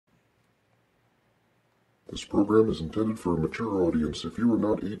This program is intended for a mature audience. If you are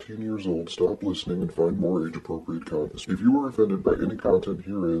not 18 years old, stop listening and find more age-appropriate content. If you are offended by any content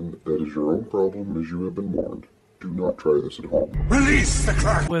herein, that is your own problem, as you have been warned. Do not try this at home. Release the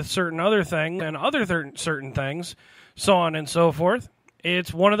clock! With certain other things and other certain things, so on and so forth.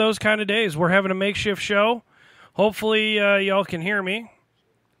 It's one of those kind of days. We're having a makeshift show. Hopefully y'all can hear me.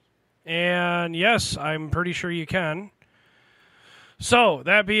 And yes, I'm pretty sure you can. So,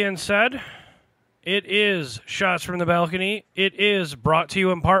 that being said, it is Shots from the Balcony. It is brought to you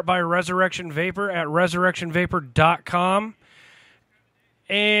in part by Resurrection Vapor at resurrectionvapor.com.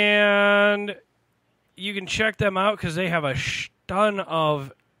 And you can check them out because they have a ton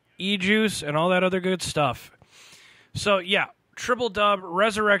of e-juice and all that other good stuff. So, yeah,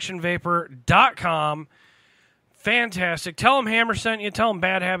 www.resurrectionvapor.com. Fantastic. Tell them Hammer sent you. Tell them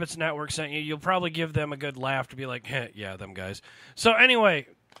Bad Habits Network sent you. You'll probably give them a good laugh to be like, hey, yeah, them guys. So, anyway,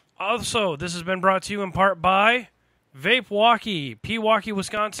 also, this has been brought to you in part by Vapewalkie, Pewaukee,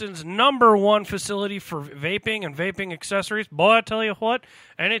 Wisconsin's #1 facility for vaping and vaping accessories. Boy, I tell you what,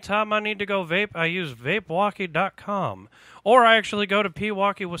 anytime I need to go vape, I use vapewalkie.com. Or I actually go to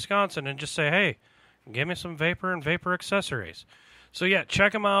Pewaukee, Wisconsin and just say, hey, give me some vapor and vapor accessories. So, yeah,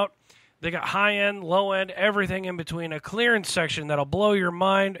 check them out. They got high-end, low-end, everything in between. A clearance section that'll blow your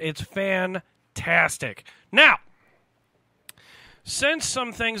mind. It's fantastic. Now, since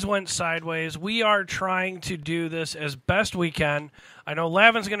some things went sideways, we are trying to do this as best we can. I know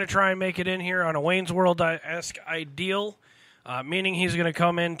Lavin's going to try and make it in here on a Wayne's World-esque ideal, meaning he's going to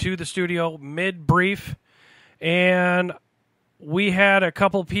come into the studio mid-brief. And we had a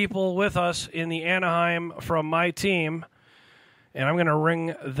couple people with us in the Anaheim from my team, and I'm going to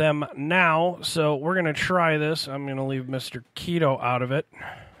ring them now. So we're going to try this. I'm going to leave Mr. Keto out of it,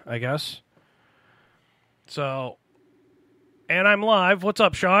 I guess. So... And I'm live. What's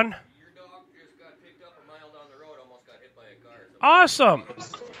up, Sean? Your dog just got picked up a mile down the road, almost got hit by a car. Awesome.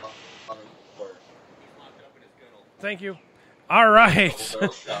 He's locked it up in his kennel. Thank you. All right.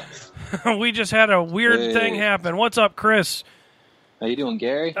 We just had a weird thing happen. What's up, Chris? How you doing,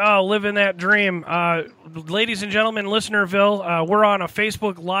 Gary? Oh, living that dream. Ladies and gentlemen, Listenerville, we're on a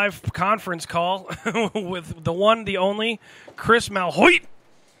Facebook Live conference call with the one, the only, Chris Malhoit.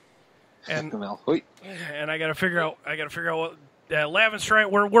 And I got to figure out what Lavin's trying.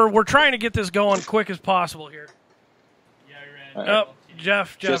 We're trying to get this going quick as possible here. Yeah, you're right. Oh,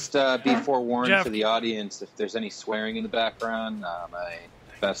 Jeff. Just be forewarned Jeff. for the audience if there's any swearing in the background. My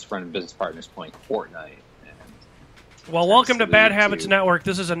best friend and business partner is playing Fortnite. Well, welcome to Bad Habits Network.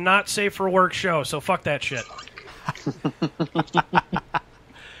 This is a not safe for work show, so fuck that shit.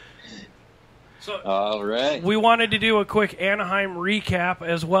 So, all right. We wanted to do a quick Anaheim recap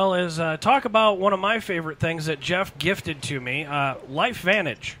as well as talk about one of my favorite things that Jeff gifted to me, Life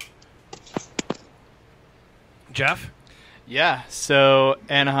Vantage. Jeff? Yeah, so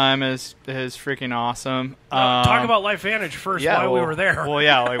Anaheim is freaking awesome. Talk about Life Vantage first, yeah, we were there. Well,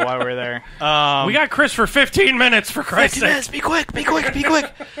 yeah, like why we were there. We got Chris for 15 minutes, for Christ's sake. Be quick.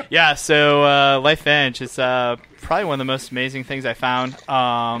 Yeah, so Life Vantage is probably one of the most amazing things I found.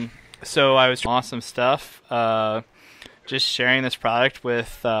 So I was awesome stuff. Just sharing this product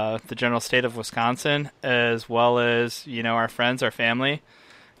with the general state of Wisconsin, as well as our friends, our family,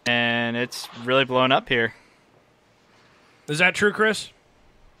 and it's really blown up here. Is that true, Chris?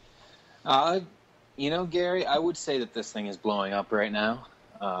 Gary, I would say that this thing is blowing up right now,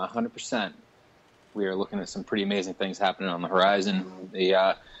 100%. We are looking at some pretty amazing things happening on the horizon.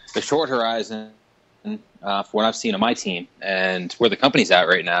 The short horizon. For what I've seen on my team and where the company's at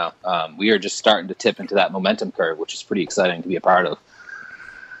right now, we are just starting to tip into that momentum curve, which is pretty exciting to be a part of.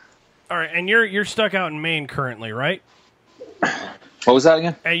 All right, and you're stuck out in Maine currently, right? What was that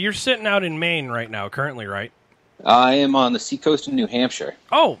again? You're sitting out in Maine right now, currently, right? I am on the seacoast in New Hampshire.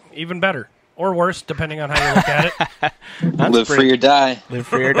 Oh, even better. Or worse, depending on how you look at it. Live free or die. Live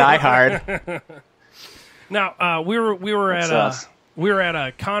free or die hard. Now, we were at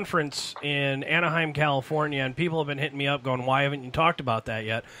a conference in Anaheim, California, and people have been hitting me up going, why haven't you talked about that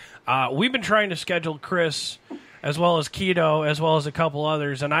yet? We've been trying to schedule Chris, as well as Keto, as well as a couple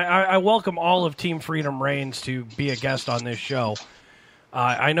others, and I welcome all of Team Freedom Reigns to be a guest on this show.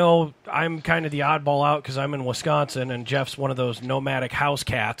 I know I'm kind of the oddball out because I'm in Wisconsin, and Jeff's one of those nomadic house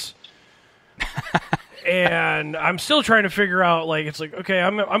cats. And I'm still trying to figure out, okay,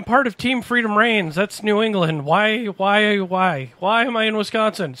 I'm part of Team Freedom Reigns. That's New England. Why am I in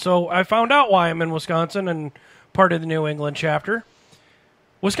Wisconsin? So I found out why I'm in Wisconsin and part of the New England chapter.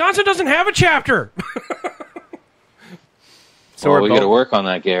 Wisconsin doesn't have a chapter. So we got to work on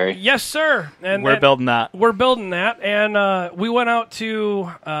that, Gary. Yes, sir. And we're building that. We're building that. And we went out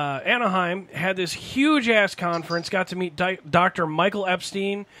to Anaheim, had this huge-ass conference, got to meet Dr. Michael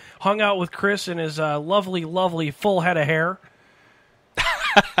Epstein, hung out with Chris and his lovely, lovely full head of hair.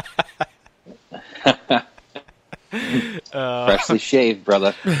 Freshly shaved,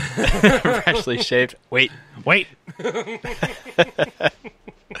 brother. Freshly shaved. Wait.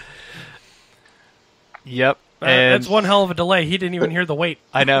 Yep. That's one hell of a delay. He didn't even hear the wait.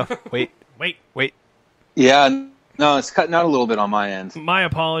 I know. Wait. Yeah, no, it's cutting out a little bit on my end. My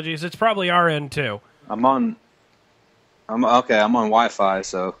apologies. It's probably our end, too. I'm on Wi-Fi,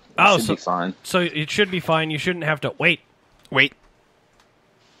 so it should be fine. So it should be fine. You shouldn't have to wait.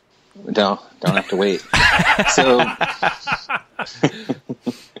 Don't have to wait. So,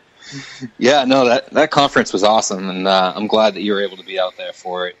 yeah, no, that conference was awesome, and I'm glad that you were able to be out there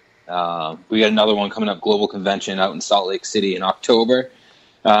for it. We got another one coming up, Global Convention, out in Salt Lake City in October.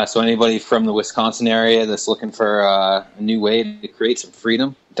 So anybody from the Wisconsin area that's looking for a new way to create some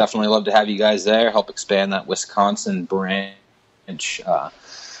freedom, definitely love to have you guys there, help expand that Wisconsin branch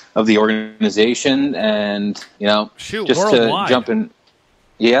of the organization, and, just worldwide. to jump in.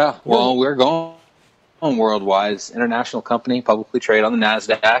 Yeah, well, we're going worldwide. It's an international company, publicly traded on the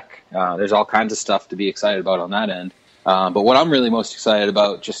NASDAQ. There's all kinds of stuff to be excited about on that end. But what I'm really most excited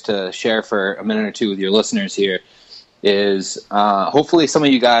about, just to share for a minute or two with your listeners here, is hopefully some of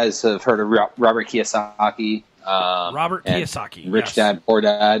you guys have heard of Robert Kiyosaki. Rich Dad, Poor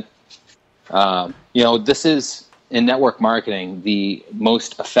Dad. This is, in network marketing, the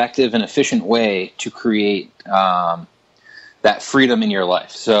most effective and efficient way to create that freedom in your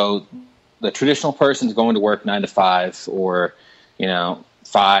life. So the traditional person's going to work 9 to 5 or,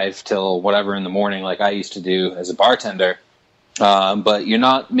 5 till whatever in the morning, like I used to do as a bartender. But you're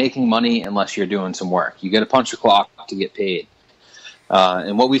not making money unless you're doing some work. You get to punch a clock to get paid.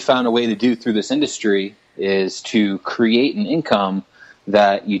 And what we found a way to do through this industry is to create an income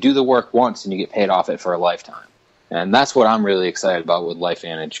that you do the work once and you get paid off it for a lifetime. And that's what I'm really excited about with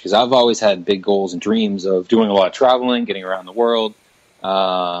LifeVantage, because I've always had big goals and dreams of doing a lot of traveling, getting around the world,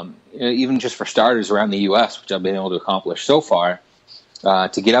 even just for starters around the U.S., which I've been able to accomplish so far,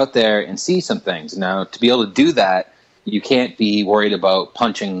 to get out there and see some things. Now, to be able to do that, you can't be worried about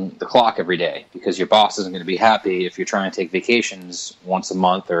punching the clock every day, because your boss isn't going to be happy if you're trying to take vacations once a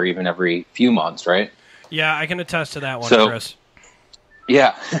month or even every few months, right? Yeah, I can attest to that one, Chris.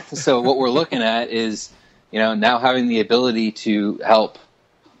 Yeah. So what we're looking at is, now having the ability to help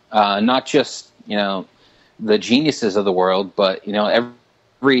not just, the geniuses of the world, but,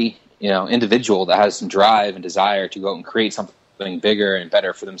 every, individual that has some drive and desire to go out and create something bigger and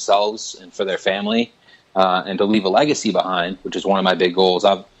better for themselves and for their family, and to leave a legacy behind, which is one of my big goals.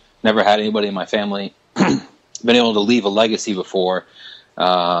 I've never had anybody in my family been able to leave a legacy before,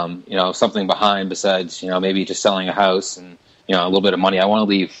 something behind besides, maybe just selling a house and, a little bit of money. I want to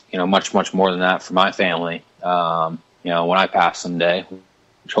leave, much, much more than that for my family, when I pass someday,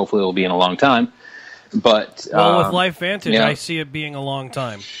 which hopefully will be in a long time. But with LifeVantage, I see it being a long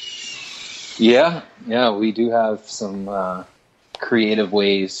time. Yeah, we do have some creative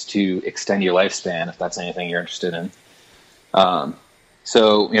ways to extend your lifespan, if that's anything you're interested in.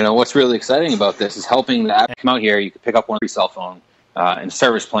 So, what's really exciting about this is helping the app come out here. You can pick up one free cell phone and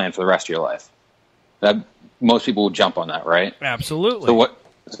service plan for the rest of your life. Most people would jump on that, right? Absolutely.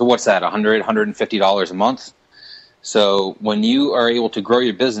 So what's that, $100, $150 a month? So when you are able to grow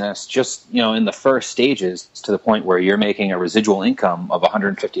your business just, in the first stages to the point where you're making a residual income of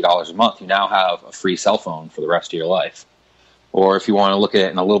 $150 a month, you now have a free cell phone for the rest of your life. Or if you want to look at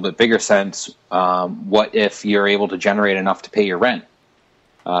it in a little bit bigger sense, what if you're able to generate enough to pay your rent?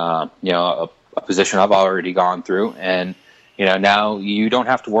 A position I've already gone through, and, now you don't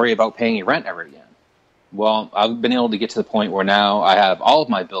have to worry about paying your rent ever again. Well, I've been able to get to the point where now I have all of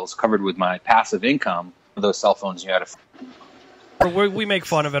my bills covered with my passive income. Those cell phones you had to. We make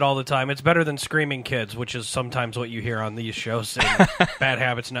fun of it all the time. It's better than screaming kids, which is sometimes what you hear on these shows in Bad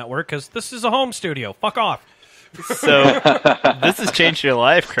Habits Network, because this is a home studio. Fuck off. So this has changed your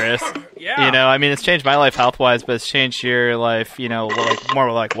life, Chris. Yeah. It's changed my life health-wise, but it's changed your life,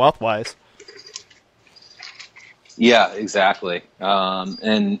 more like wealth-wise. Yeah, exactly.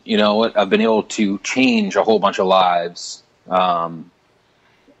 And you know what? I've been able to change a whole bunch of lives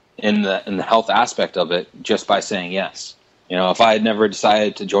in the health aspect of it just by saying yes. If I had never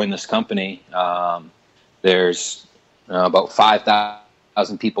decided to join this company, there's about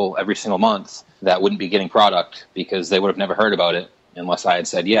 5,000 people every single month that wouldn't be getting product because they would have never heard about it unless I had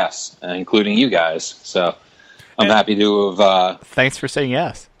said yes, including you guys. So I'm happy to have. Thanks for saying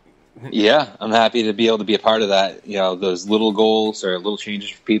yes. Yeah, I'm happy to be able to be a part of that. Those little goals or little changes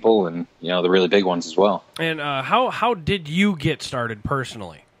for people, and the really big ones as well. And how did you get started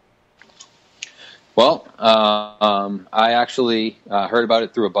personally? Well, I actually heard about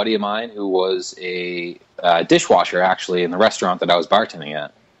it through a buddy of mine who was a dishwasher, actually, in the restaurant that I was bartending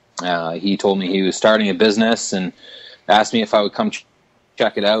at. He told me he was starting a business and asked me if I would come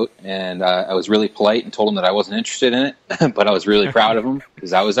check it out. And I was really polite and told him that I wasn't interested in it, but I was really proud of him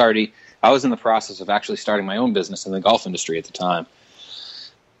because I was in the process of actually starting my own business in the golf industry at the time.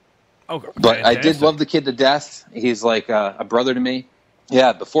 Oh, but fantastic. I did love the kid to death. He's like a brother to me.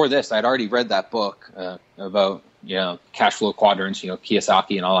 Yeah, before this, I'd already read that book about cash flow quadrants,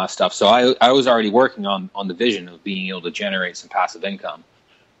 Kiyosaki and all that stuff. So I was already working on the vision of being able to generate some passive income.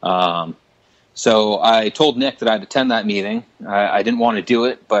 So I told Nick that I'd attend that meeting. I didn't want to do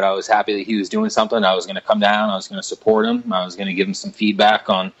it, but I was happy that he was doing something. I was going to come down. I was going to support him. I was going to give him some feedback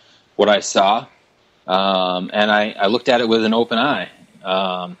on what I saw. And I looked at it with an open eye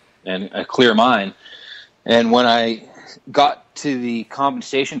and a clear mind. And when I got to the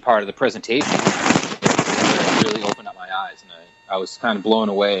compensation part of the presentation, it really opened up my eyes, and I was kind of blown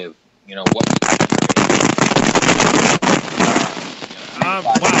away of what. Wow!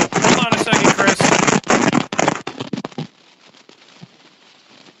 Hold on a second, Chris.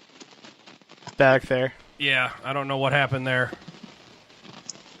 Back there. Yeah, I don't know what happened there.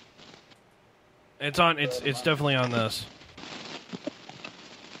 It's on. It's definitely on this.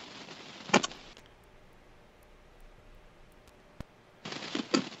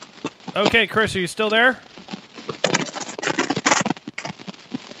 Okay, Chris, are you still there?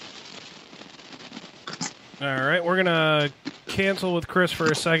 All right, we're going to cancel with Chris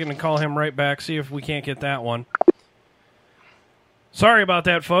for a second and call him right back, see if we can't get that one. Sorry about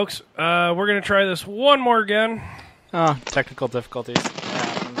that, folks. We're going to try this one more again. Oh, technical difficulties.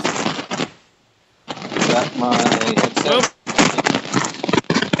 Got my headset. Oop.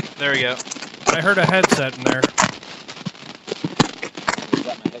 There we go. I heard a headset in there.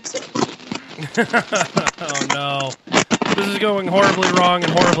 Got my headset. Oh, no. This is going horribly wrong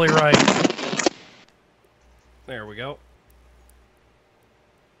and horribly right. There we go.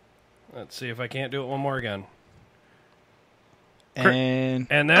 Let's see if I can't do it one more again. And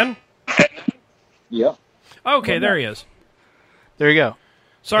then? Yep. Okay, there he is. there you go.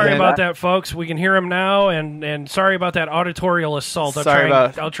 Sorry about that, folks. We can hear him now, and sorry about that auditorial assault.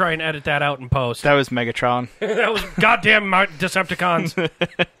 I'll try and edit that out in post. That was Megatron. That was goddamn Decepticons.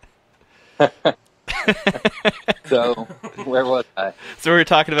 So, where was I? So we were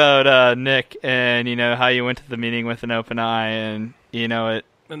talking about Nick and how you went to the meeting with an open eye, and it,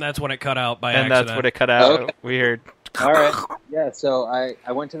 And that's when it cut out by and accident. that's what it cut out. Okay. We heard. All right. Yeah, so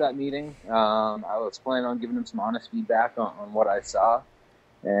I went to that meeting. I was planning on giving him some honest feedback on what I saw.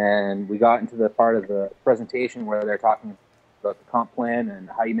 And we got into the part of the presentation where they're talking about the comp plan and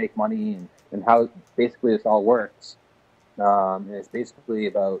how you make money and how basically this all works. And it's basically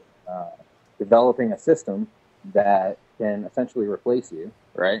about developing a system that can essentially replace you,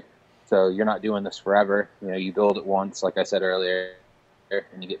 right? So you're not doing this forever. You build it once, like I said earlier,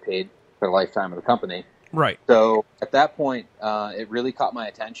 and you get paid for the lifetime of the company. Right. So at that point, it really caught my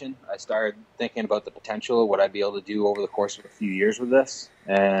attention. I started thinking about the potential of what I'd be able to do over the course of a few years with this,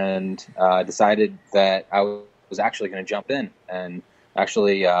 and decided that I was actually going to jump in and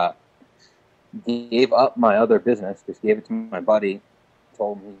actually gave up my other business, just gave it to my buddy,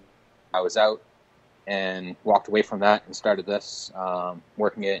 told him I was out, and walked away from that and started this,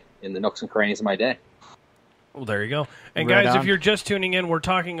 working it in the nooks and crannies of my day. Well, there you go. And Right guys, on. if you're just tuning in, we're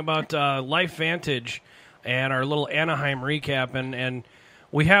talking about Life Vantage and our little Anaheim recap. And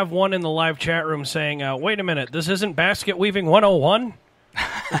we have one in the live chat room saying, wait a minute, this isn't Basket Weaving 101?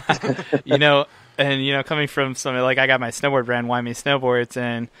 Coming from somebody like I got my snowboard brand, Why Me Snowboards,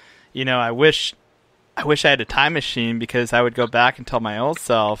 and I wish I had a time machine because I would go back and tell my old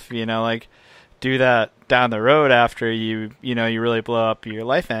self, do that down the road after you really blow up your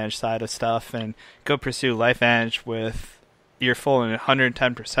LifeVantage side of stuff and go pursue LifeVantage with your full and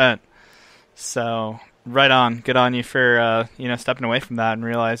 110%. So right on, good on you for stepping away from that and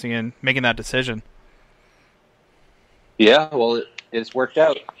realizing and making that decision. Yeah, well, it's worked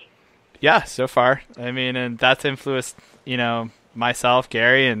out. Yeah, so far. I mean, and that's influenced myself,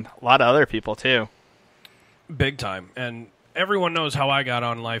 Gary, and a lot of other people too. Big time. And everyone knows how I got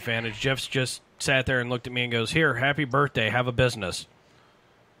on Life Vantage. Jeff's just sat there and looked at me and goes, here, happy birthday, have a business.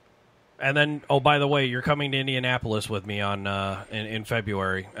 And then, oh, by the way, you're coming to Indianapolis with me on in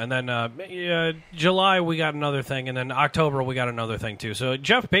February. And then July, we got another thing. And then October, we got another thing, too. So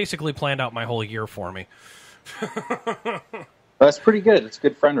Jeff basically planned out my whole year for me. That's pretty good. It's a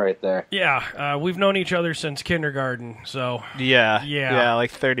good friend right there. Yeah, we've known each other since kindergarten, so Yeah,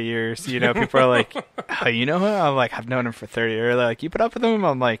 like 30 years. You know, people are like, oh, you know him? I'm like, I've known him for 30 years. They're like, you put up with him?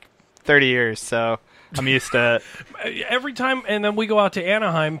 I'm like, 30 years, so I'm used to it. every time, and then we go out to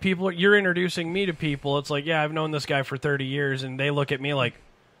Anaheim, you're introducing me to people. It's like, yeah, I've known this guy for 30 years, and they look at me like,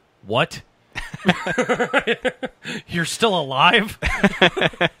 what? You're still alive?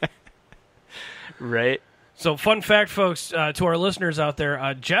 Right. So, fun fact, folks, to our listeners out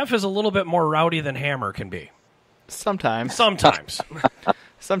there, Jeff is a little bit more rowdy than Hammer can be. Sometimes. Sometimes.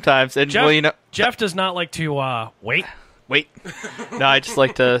 And, Jeff, well, you know, Jeff does not like to wait. No, I just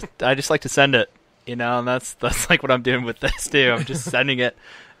like to send it, you know, and that's like what I'm doing with this too. I'm just sending it.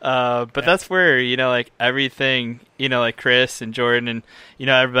 But that's where, you know, like everything, you know, like Chris and Jordan and, you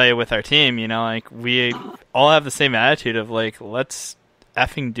know, everybody with our team, you know, like we all have the same attitude of like, let's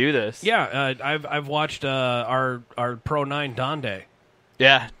effing do this. Yeah, I've watched our Pro 9 Donde.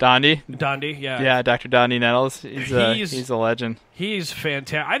 Yeah, Dondi, yeah. Yeah, Dr. Dondi Nettles. He's a legend. He's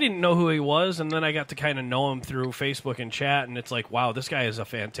fantastic. I didn't know who he was, and then I got to kind of know him through Facebook and chat, and it's like, wow, this guy is a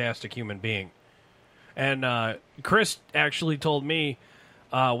fantastic human being. And Chris actually told me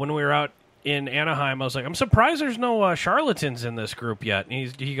when we were out in Anaheim, I was like, I'm surprised there's no charlatans in this group yet.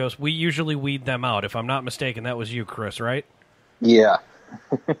 And he goes, we usually weed them out. If I'm not mistaken, that was you, Chris, right? Yeah.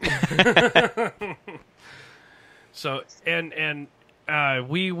 So, and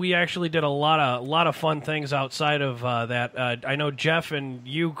we actually did a lot of fun things outside of that. I know Jeff and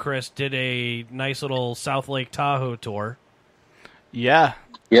you, Chris, did a nice little South Lake Tahoe tour. Yeah.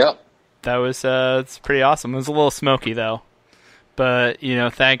 Yep. That was it's pretty awesome. It was a little smoky though, but you know,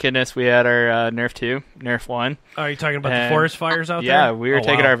 thank goodness we had our Nerf 2, Nerf 1. Oh, are you talking about the forest fires out there? Yeah, we were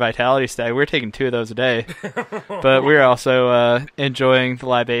taking our vitality stack. We were taking 2 of those a day, but we were also enjoying the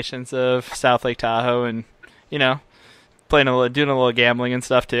libations of South Lake Tahoe, and you know, doing a little gambling and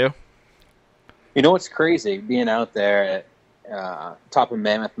stuff too. You know what's crazy? Being out there at top of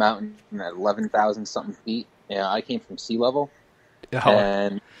Mammoth Mountain at 11,000 something feet. Yeah, I came from sea level. Oh.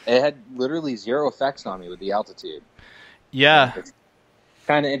 And it had literally zero effects on me with the altitude. Yeah. It's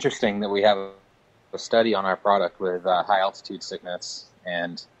kind of interesting that we have a study on our product with high altitude sickness,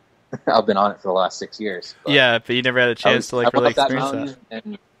 and I've been on it for the last 6 years. Yeah, but you never had a chance to like really experience that.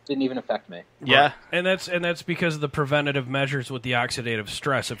 And it didn't even affect me. Yeah. And that's because of the preventative measures with the oxidative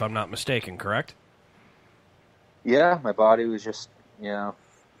stress, if I'm not mistaken, correct? Yeah, my body was just,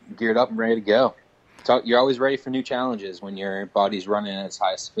 geared up and ready to go. So you're always ready for new challenges when your body's running at its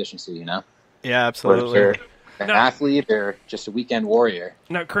highest efficiency, you know? Yeah, absolutely. Whether you're an athlete or just a weekend warrior.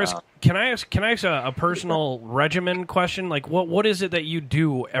 Now, Chris, can I ask a personal regimen question? Like, what is it that you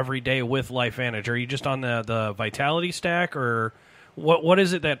do every day with LifeVantage? Are you just on the Vitality stack, or what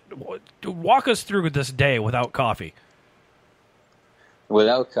is it that... Walk us through this day without coffee.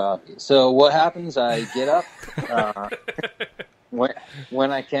 Without coffee. So what happens, I get up...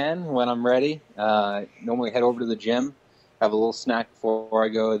 When I can, when I'm ready, normally head over to the gym, have a little snack before I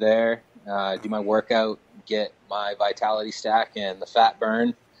go there, do my workout, get my vitality stack and the fat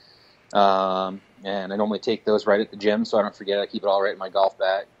burn, and I normally take those right at the gym so I don't forget. I keep it all right in my golf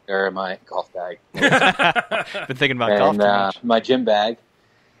bag. Been thinking about golf too much. My gym bag.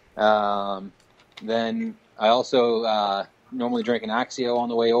 Then I also normally drink an Axio on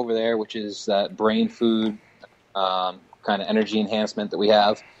the way over there, which is that brain food kind of energy enhancement that we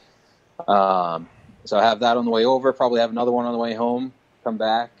have. So I have that on the way over, probably have another one on the way home, come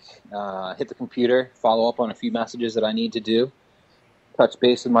back, hit the computer, follow up on a few messages that I need to do, touch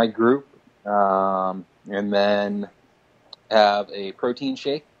base with my group, and then have a protein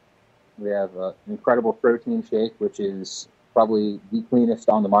shake. We have an incredible protein shake, which is probably the cleanest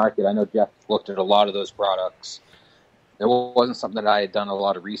on the market. I know Jeff looked at a lot of those products. It wasn't something that I had done a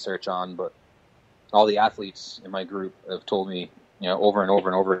lot of research on, but all the athletes in my group have told me, over and over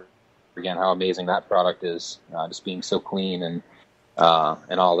and over again how amazing that product is, just being so clean and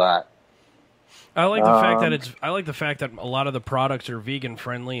all that. I like the fact that a lot of the products are vegan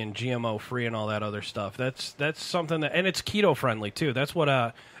friendly and GMO free and all that other stuff. That's something that, and it's keto friendly too. That's what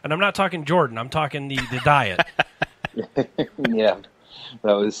and I'm not talking Jordan. I'm talking the diet. Yeah,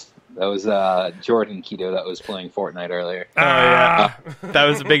 that was Jordan Keto that was playing Fortnite earlier. Oh, yeah. That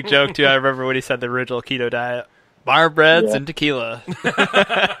was a big joke, too. I remember when he said the original keto diet. Bar breads and tequila.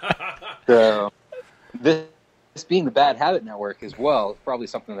 So, this being the Bad Habit Network as well, is probably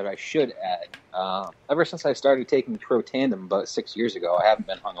something that I should add. Ever since I started taking Pro Tandem about 6 years ago, I haven't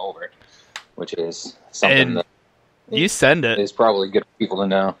been hungover, which is something that you send it. Is probably good for people to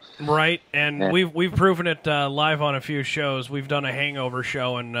know. Right, and we've proven it live on a few shows. We've done a hangover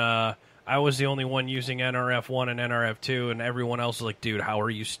show, and I was the only one using NRF1 and NRF2, and everyone else was like, dude, how are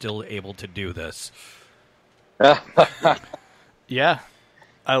you still able to do this? Yeah.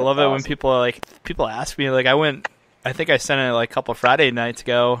 I love it when people ask me, like, I think I sent it like a couple Friday nights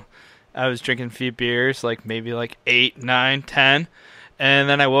ago. I was drinking a few beers, like maybe like 8, 9, 10. And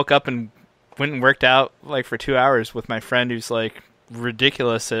then I woke up and went and worked out like for 2 hours with my friend who's like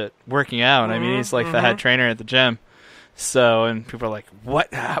ridiculous at working out. I mean, he's like the head trainer at the gym. So, and people are like,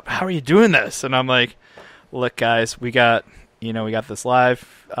 what? How are you doing this? And I'm like, look, guys, we got this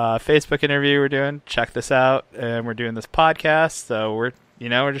live Facebook interview we're doing. Check this out. And we're doing this podcast. So we're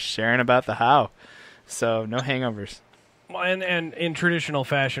just sharing about the how. So no hangovers. And in traditional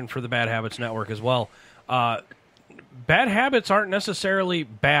fashion for the Bad Habits Network as well, bad habits aren't necessarily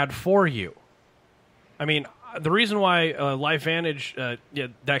bad for you. I mean, the reason why LifeVantage,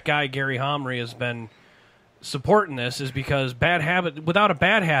 that guy Gary Homry has been supporting this is because without a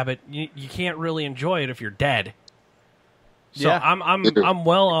bad habit, you can't really enjoy it if you're dead. So yeah. I'm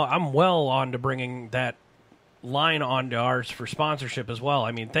well on to bringing that line onto ours for sponsorship as well.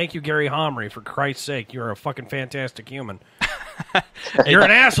 I mean, thank you, Gary Homry, for Christ's sake. You're a fucking fantastic human. You're an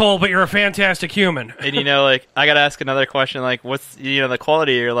asshole, but you're a fantastic human. And, like, I got to ask another question, like, what's, the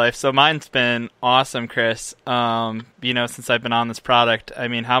quality of your life? So mine's been awesome, Chris, since I've been on this product. I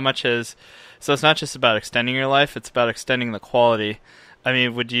mean, so it's not just about extending your life, it's about extending the quality. I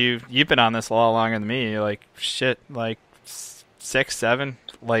mean, you've been on this a lot longer than me, like, 6, 7,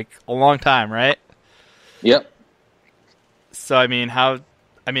 like, a long time, right? Yep. So, I mean, how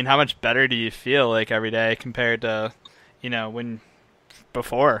much better do you feel, like, every day compared to,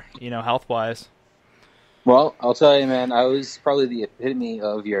 before, health-wise? Well, I'll tell you, man, I was probably the epitome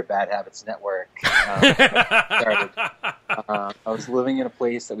of your Bad Habits Network. I was living in a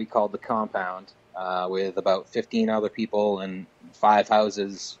place that we called the Compound with about 15 other people and 5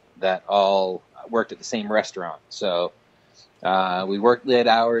 houses that all worked at the same restaurant. So we worked late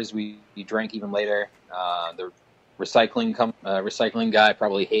hours. We drank even later. The recycling guy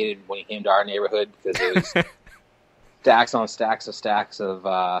probably hated when he came to our neighborhood because it was stacks on stacks of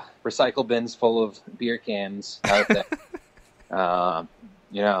recycle bins full of beer cans out there. And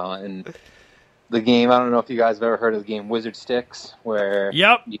the game, I don't know if you guys have ever heard of the game Wizard Sticks, where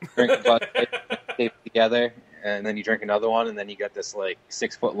you drink a Bud Light, tape it together, and then you drink another one, and then you got this like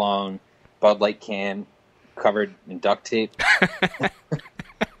 6-foot long Bud Light can covered in duct tape.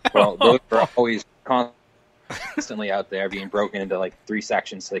 Well, those were always constantly out there being broken into like 3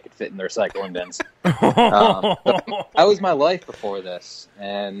 sections so they could fit in their recycling bins. That was my life before this.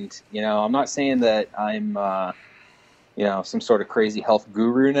 And, I'm not saying that I'm, some sort of crazy health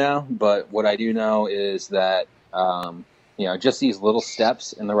guru now, but what I do know is that, just these little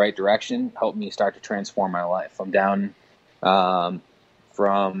steps in the right direction helped me start to transform my life. I'm down from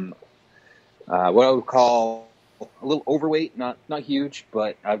what I would call a little overweight, not huge,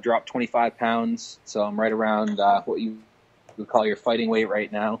 but I've dropped 25 pounds, so I'm right around what you would call your fighting weight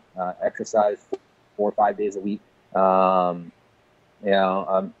right now. Exercise 4 or 5 days a week. I'm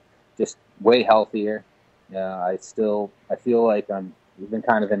just way healthier. I feel like we've been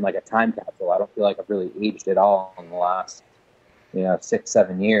kind of in like a time capsule. I don't feel like I've really aged at all in the last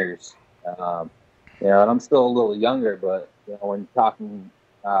 6-7 years. And I'm still a little younger, but when talking.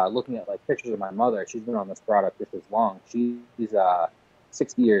 Looking at like pictures of my mother, she's been on this product just as long. She's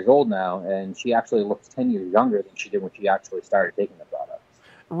 60 years old now, and she actually looks 10 years younger than she did when she actually started taking the product.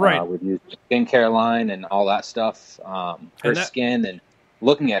 Right. We've used the skincare line and all that stuff. Her skin, and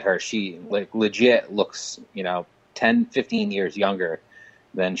looking at her, she like legit looks 10, 15 years younger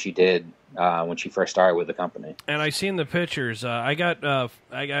than she did when she first started with the company. And I seen the pictures.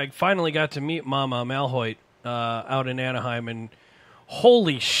 I finally got to meet Mama Malhoit out in Anaheim, and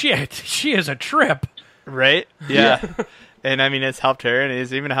holy shit, she is a trip. Right? Yeah. And I mean, it's helped her, and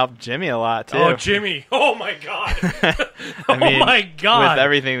it's even helped Jimmy a lot, too. Oh, Jimmy. Oh, my God. I mean, my God. With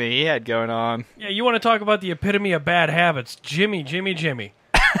everything that he had going on. Yeah, you want to talk about the epitome of bad habits. Jimmy.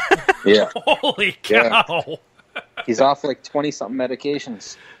 Yeah. Holy cow. Yeah. He's off like 20-something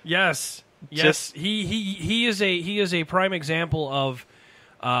medications. Yes. He is a prime example of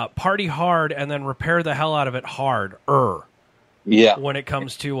party hard and then repair the hell out of it hard. Yeah. When it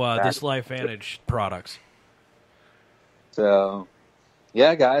comes to this LifeVantage products. So,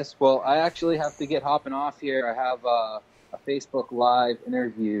 yeah, guys. Well, I actually have to get hopping off here. I have a Facebook Live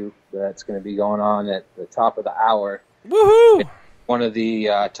interview that's going to be going on at the top of the hour. Woohoo! One of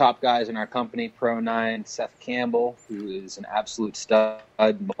the top guys in our company, Pro9, Seth Campbell, who is an absolute stud,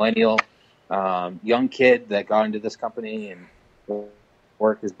 millennial, young kid that got into this company and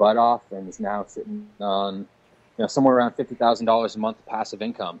worked his butt off and is now sitting on somewhere around $50,000 a month of passive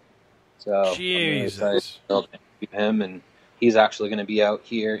income. So I'm really excited to build him, and he's actually going to be out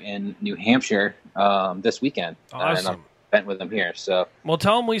here in New Hampshire this weekend. Awesome. And I'm event with him here. So, well,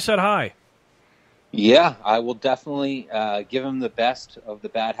 tell him we said hi. Yeah, I will definitely give him the best of the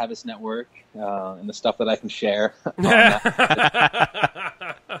Bad Habits Network and the stuff that I can share.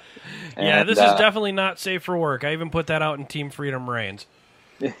 Yeah, this is definitely not safe for work. I even put that out in Team Freedom Reigns.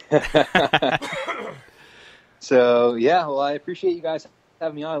 So, yeah, well, I appreciate you guys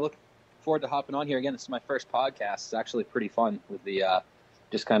having me on. I look forward to hopping on here again. This is my first podcast. It's actually pretty fun with the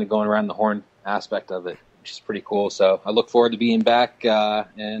just kind of going around the horn aspect of it, which is pretty cool. So I look forward to being back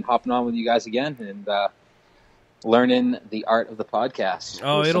and hopping on with you guys again and learning the art of the podcast.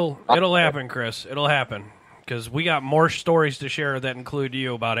 Oh, it'll happen, Chris. It'll happen because we got more stories to share that include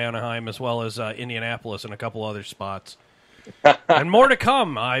you about Anaheim as well as Indianapolis and a couple other spots. And more to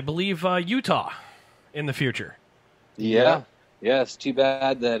come, I believe, Utah in the future. Yeah. Yeah, it's too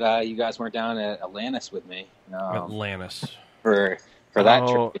bad that you guys weren't down at Atlantis with me. Atlantis. For that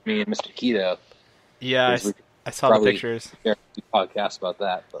trip with me and Mr. Keto. Yeah, I saw the pictures. Share a podcast about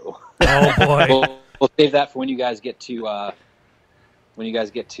that. But oh boy, we'll save that for when you guys get to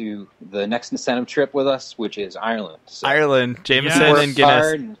the next incentive trip with us, which is Ireland. So, Ireland, Jameson and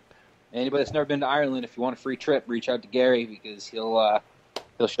Guinness. And anybody that's never been to Ireland, if you want a free trip, reach out to Gary because he'll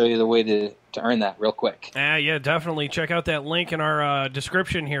show you the way to earn that real quick. Yeah, definitely. Check out that link in our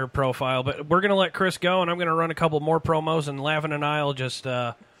description here profile. But we're going to let Chris go, and I'm going to run a couple more promos, and Lavin and I will just...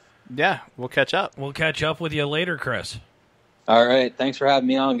 yeah, we'll catch up. We'll catch up with you later, Chris. All right. Thanks for having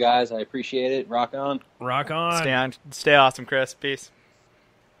me on, guys. I appreciate it. Rock on. Rock on. Stay awesome, Chris. Peace.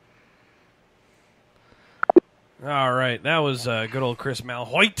 All right. That was good old Chris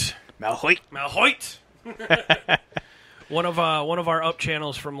Malhoit. Malhoit. One of our up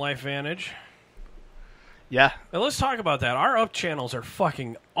channels from Life Vantage. Yeah. Now let's talk about that. Our up channels are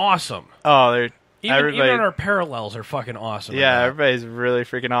fucking awesome. Oh, they're even our parallels are fucking awesome. Yeah, everybody's really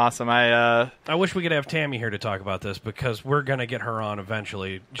freaking awesome. I wish we could have Tammy here to talk about this because we're gonna get her on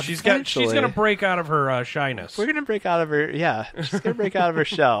eventually. She's gonna break out of her shyness. We're gonna break out of her. Yeah, she's gonna break out of her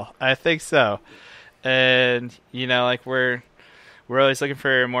shell. I think so. And like we're always looking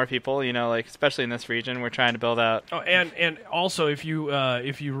for more people, like especially in this region. We're trying to build out. Oh, and also if you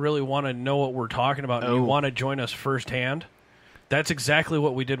really want to know what we're talking about and you want to join us firsthand, that's exactly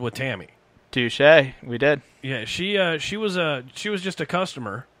what we did with Tammy. Touche, we did. Yeah, she was just a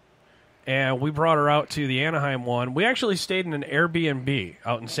customer, and we brought her out to the Anaheim one. We actually stayed in an Airbnb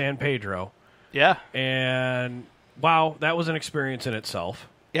out in San Pedro. Yeah, and wow, that was an experience in itself.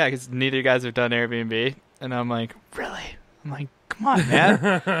 Yeah, because neither of you guys have done Airbnb, and I'm like, really? I'm like, come on,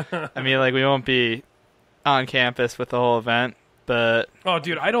 man. I mean, like, we won't be on campus with the whole event, but... Oh,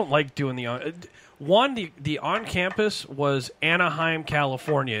 dude, I don't like doing the on campus was Anaheim,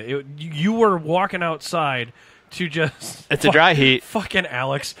 California. You were walking outside to just... It's a dry heat. Fucking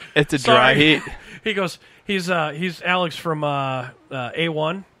Alex. It's a dry heat. He goes, he's Alex from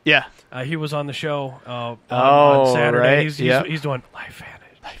A1. Yeah. He was on the show on Saturday. Right. He's doing Life Vantage.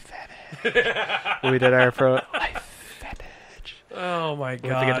 We did our Life Vantage. Oh, my God.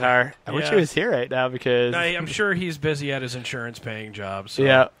 With the guitar. I wish he was here right now because... I'm sure he's busy at his insurance-paying job. So.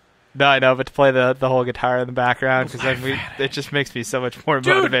 Yeah. No, I know, but to play the whole guitar in the background, because then it just makes me so much more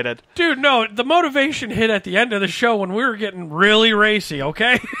motivated. Dude, no, the motivation hit at the end of the show when we were getting really racy,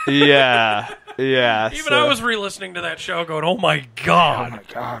 okay? Yeah. Even I was re-listening to that show going, oh my God. Oh my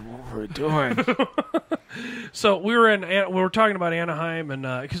God, what were we doing? So we were talking about Anaheim, and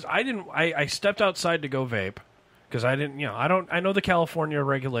because I stepped outside to go vape, because I didn't, I know the California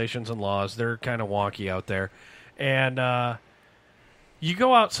regulations and laws, they're kind of wonky out there. And, you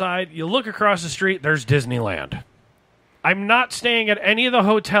go outside, you look across the street, there's Disneyland. I'm not staying at any of the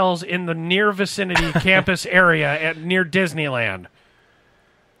hotels in the near vicinity campus area near Disneyland.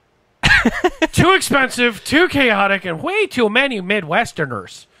 Too expensive, too chaotic, and way too many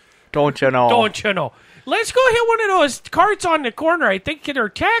Midwesterners. Don't you know? Let's go hit one of those carts on the corner. I think they're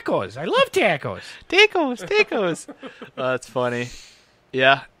tacos. I love tacos. Tacos. That's funny.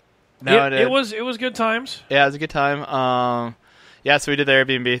 Yeah. No, it was good times. Yeah, it was a good time. Yeah, so we did the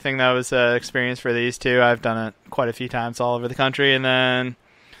Airbnb thing. That was an experience for these two. I've done it quite a few times all over the country. And then,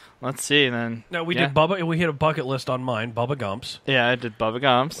 let's see. And then we did Bubba. We hit a bucket list on mine, Bubba Gumps. Yeah, I did Bubba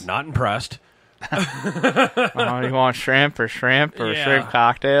Gumps. Not impressed. You want shrimp or shrimp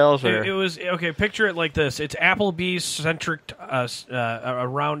cocktails? Or? It was, okay, picture it like this. It's Applebee's centric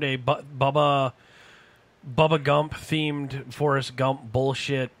around a Bubba Gump themed Forrest Gump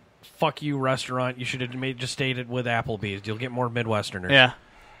bullshit. Fuck you restaurant. You should have just stayed it with Applebee's. You'll get more Midwesterners. Yeah.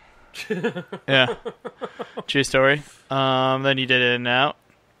 Yeah. True story. Then you did In-N-Out.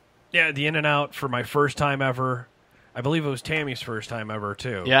 Yeah, the In-N-Out for my first time ever. I believe it was Tammy's first time ever,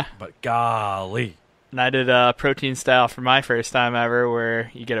 too. Yeah. But golly. And I did protein style for my first time ever,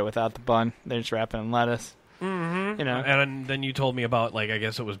 where you get it without the bun. They just wrap it in lettuce. Mm-hmm. You know. And then you told me about, like, I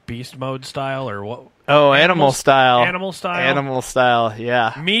guess it was beast mode style or what? Oh, animal style. Animal style? Animal style,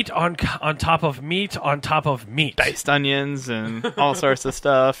 yeah. Meat on top of meat on top of meat. Diced onions and all sorts of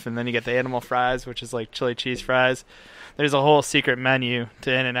stuff. And then you get the animal fries, which is like chili cheese fries. There's a whole secret menu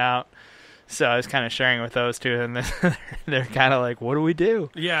to In-N-Out. So I was kind of sharing with those two, and they're kind of like, what do we do?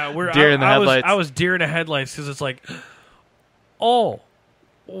 Yeah, deer in the headlights. I was deer in the headlights because it's like, oh,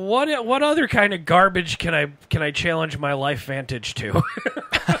 what other kind of garbage can I challenge my life vantage to?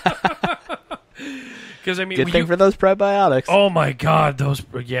 Because I mean, good thing for those probiotics. Oh my God, those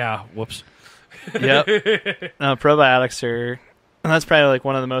whoops. Yep. No, probiotics are. And that's probably like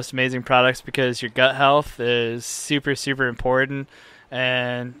one of the most amazing products because your gut health is super, super important.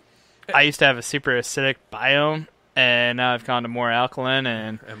 And I used to have a super acidic biome, and now I've gone to more alkaline.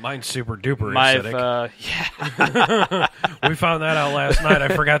 And mine's super duper acidic. Yeah. We found that out last night. I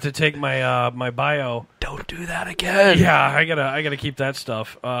forgot to take my my bio. Don't do that again. Yeah, I gotta keep that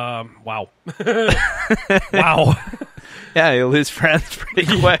stuff. Wow. Wow. Yeah, you lose friends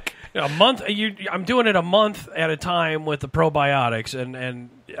pretty quick. A month. I'm doing it a month at a time with the probiotics, and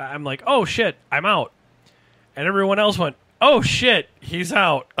I'm like, oh shit, I'm out. And everyone else went, oh shit, he's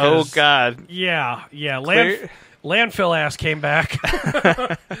out. Oh God. Yeah. Landfill ass came back.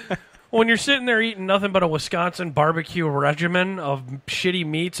 When you're sitting there eating nothing but a Wisconsin barbecue regimen of shitty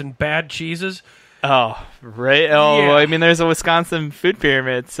meats and bad cheeses. Oh, right. Oh, Yeah. well, I mean, there's a Wisconsin food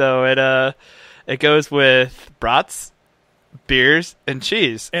pyramid, so it goes with brats, beers, and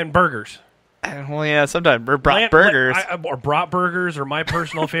cheese. And burgers. Well, yeah, sometimes brat burgers. Or brat burgers, or my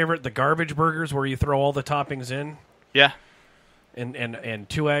personal favorite, the garbage burgers where you throw all the toppings in. Yeah. And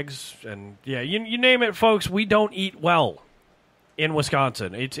 2 eggs. And, yeah, you name it, folks. We don't eat well in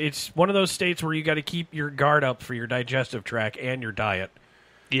Wisconsin. It's one of those states where you got to keep your guard up for your digestive tract and your diet.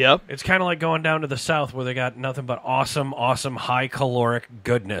 Yep. It's kind of like going down to the south where they got nothing but awesome, high-caloric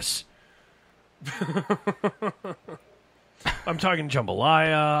goodness. I'm talking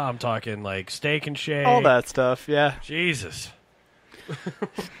jambalaya. I'm talking, like, steak and shake. All that stuff, yeah. Jesus. Yep.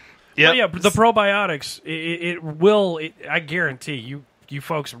 But yeah, the probiotics, it will, I guarantee, you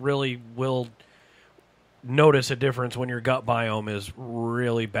folks really will notice a difference when your gut biome is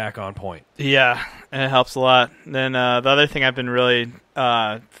really back on point. Yeah, and it helps a lot. Then the other thing I've been really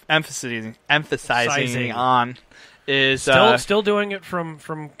emphasizing on is still doing it from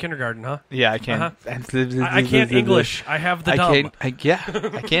kindergarten, huh? Yeah, I can't. I can't English. I have the dumb. I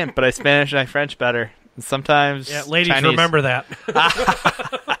can't. But I Spanish and I French better. And sometimes, yeah, ladies, Chinese. remember that.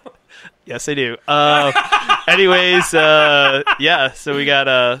 Yes, I do. Anyways, yeah. So we got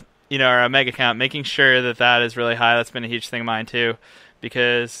our Omega count, making sure that is really high. That's been a huge thing of mine too,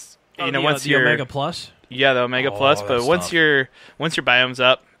 because once the you're Omega Plus. Yeah, the Omega Plus. But once your biome's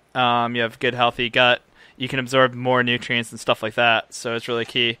up, you have good healthy gut. You can absorb more nutrients and stuff like that. So it's really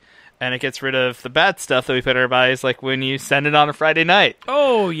key. And it gets rid of the bad stuff that we put in our bodies, like when you send it on a Friday night.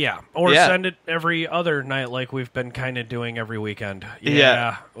 Oh, yeah. Or send it every other night like we've been kind of doing every weekend.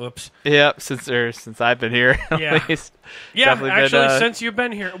 Yeah. Whoops. Yeah, since I've been here, at least. Yeah, actually, since you've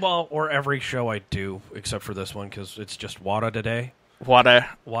been here, well, or every show I do, except for this one, because it's just WADA today. WADA.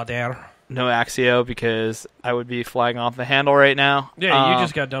 No Axio, because I would be flying off the handle right now. Yeah, you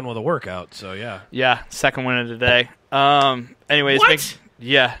just got done with a workout, so yeah. Yeah, second win of the day. Anyways. What?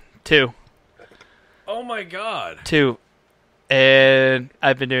 2. Oh my God. 2. And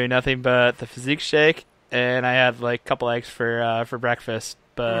I've been doing nothing but the physique shake, and I had like a couple eggs for breakfast.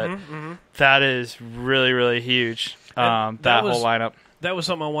 But that is really, really huge. That whole lineup. That was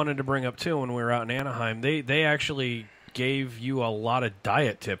something I wanted to bring up too when we were out in Anaheim. They actually gave you a lot of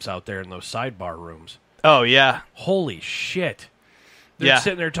diet tips out there in those sidebar rooms. Oh yeah. Holy shit. They're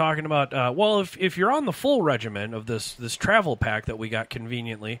sitting there talking about, if you're on the full regimen of this travel pack that we got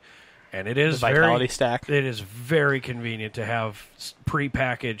conveniently, and it is the Vitality Stack. It is very convenient to have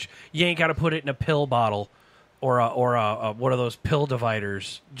pre-packaged. You ain't got to put it in a pill bottle or a one of those pill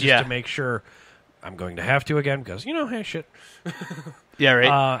dividers just to make sure. I'm going to have to again because hey shit. Yeah,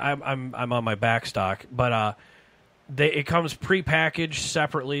 right. I'm on my back stock, but it comes pre-packaged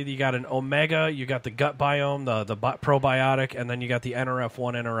separately. You got an Omega, you got the gut biome, the probiotic, and then you got the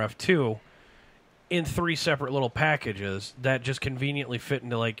NRF1, NRF2 in 3 separate little packages that just conveniently fit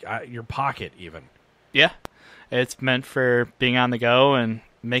into like your pocket even. Yeah. It's meant for being on the go and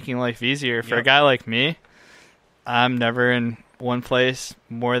making life easier. For a guy like me, I'm never in one place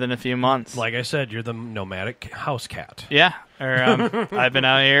more than a few months. Like I said, you're the nomadic house cat. Yeah, or I've been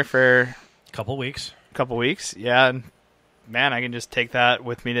out here for Couple weeks. couple weeks. Yeah, and man, I can just take that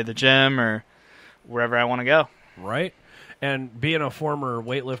with me to the gym or wherever I want to go. Right? And being a former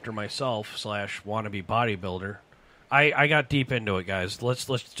weightlifter myself / wannabe bodybuilder, I got deep into it, guys. Let's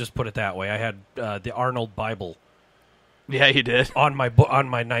just put it that way. I had the Arnold Bible Yeah, you did. on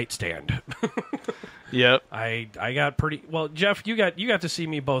my nightstand. Yep. I got pretty well, Jeff. You got to see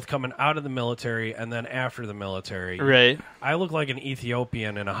me both coming out of the military and then after the military. Right. I look like an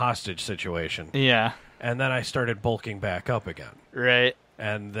Ethiopian in a hostage situation, Yeah. and then I started bulking back up again. Right.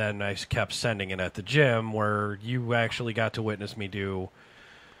 And then I kept sending it at the gym, where you actually got to witness me do,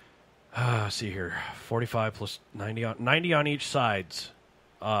 see here, 45 plus 90 on each sides,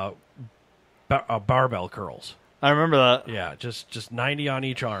 barbell curls. I remember that. Yeah, just 90 on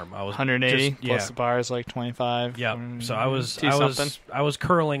each arm. I was 180 just, plus the bars like 25. Yeah. So I was something. I was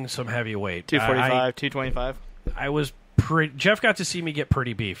curling some heavy weight. 245, 225. I was Jeff got to see me get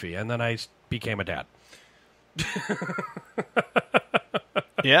pretty beefy, and then I became a dad.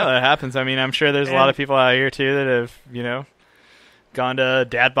 Yeah, that happens. I mean, I'm sure there's a lot of people out here too that have, gone to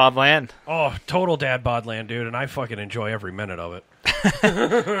dad bod land. Oh, total dad bod land, dude, and I fucking enjoy every minute of it.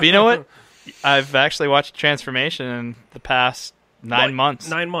 But you know what? I've actually watched transformation in the past 9 months.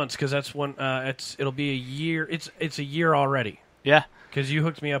 9 months, because that's when it'll be a year. It's a year already. Yeah. Because you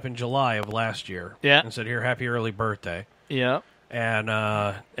hooked me up in July of last year. Yeah. And said, "Here, happy early birthday." Yeah.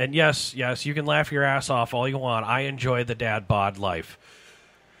 And yes, you can laugh your ass off all you want. I enjoy the dad bod life.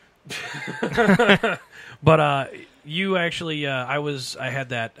 But you actually, I had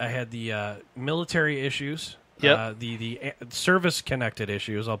the military issues. Yep. The service connected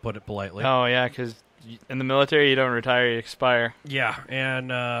issues. I'll put it politely. Oh yeah, because in the military you don't retire, you expire. Yeah,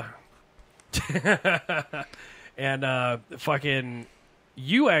 and and fucking,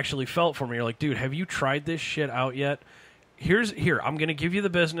 you actually felt for me. You're like, dude, have you tried this shit out yet? Here, I'm gonna give you the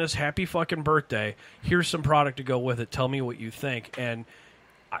business. Happy fucking birthday. Here's some product to go with it. Tell me what you think. And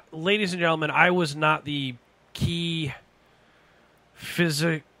ladies and gentlemen, I was not the key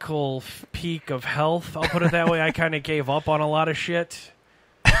physical peak of health. I'll put it that way. I kind of gave up on a lot of shit.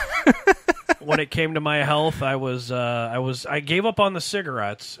 When it came to my health, I gave up on the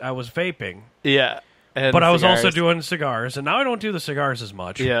cigarettes. I was vaping. Yeah. But I was also doing cigars, and now I don't do the cigars as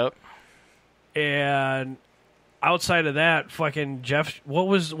much. Yep. And outside of that, fucking Jeff,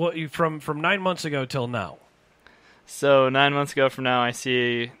 what you from 9 months ago till now? So 9 months ago from now, I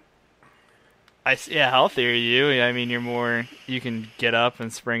see a healthier you. I mean, you can get up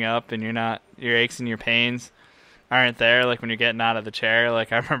and spring up, and your aches and your pains aren't there. Like when you're getting out of the chair.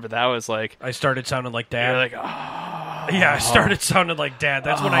 Like I remember that was like, I started sounding like Dad. you're like, Yeah, I started sounding like Dad.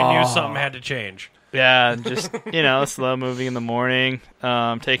 That's when I knew something had to change. yeah, just slow moving in the morning,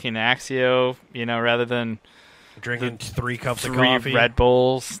 taking Axio, rather than Drinking 3 cups of three coffee. Red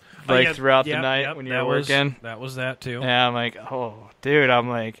Bulls throughout the night yep, when you're working. That was that too. Yeah, I'm like, oh, dude, I'm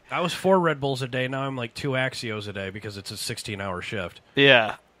like, I was 4 Red Bulls a day. Now I'm like 2 Axios a day because it's a 16-hour shift.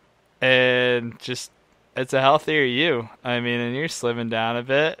 yeah, and just it's a healthier you. I mean, and you're slimming down a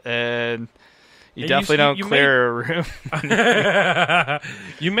bit, and you definitely don't clear a room.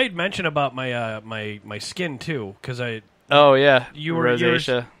 You made mention about my my skin too, because Oh yeah, you were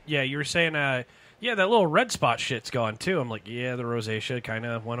rosacea. You were saying that little red spot shit's gone too. I'm like, yeah, the rosacea kind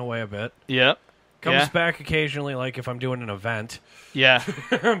of went away a bit. Yep, Comes back occasionally, like if I'm doing an event. Yeah,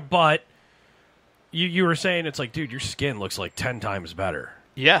 But you were saying it's like, dude, your skin looks like 10 times better.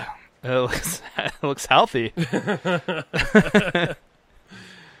 yeah. It looks healthy.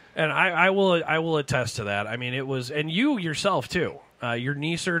 And I will attest to that. I mean, it was, and you yourself too. Your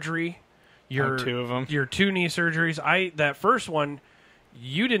knee surgery, your 2 of them. your 2 knee surgeries. That first one,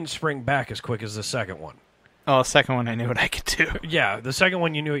 you didn't spring back as quick as the second one. Oh, the second one I knew what I could do. Yeah, the second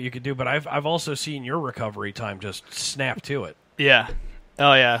one you knew what you could do, but I've also seen your recovery time just snap to it. Yeah.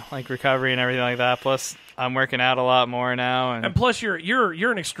 Oh yeah, like recovery and everything like that. Plus, I'm working out a lot more now, And plus,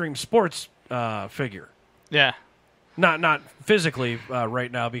 you're an extreme sports figure. yeah. Not physically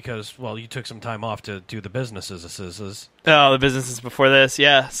right now because, well, you took some time off to do the businesses. Oh, the businesses before this,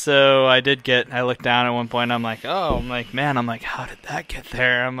 yeah. So I looked down at one point. I'm like, how did that get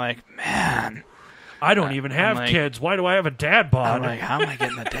there? I'm like, man, I don't even have kids. Why do I have a dad bod? I'm like, how am I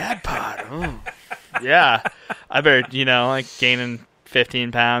getting a dad bod? Ooh. Yeah, I better, gaining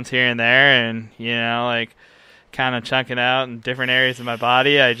 15 pounds here and there, and kind of chunking out in different areas of my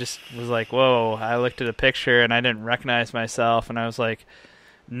body. I just was like, whoa. I looked at a picture and I didn't recognize myself, and I was like,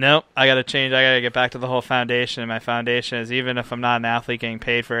 nope, I got to change. I got to get back to the whole foundation. And my foundation is, even if I'm not an athlete getting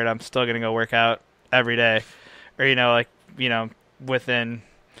paid for it, I'm still going to go work out every day. Or, within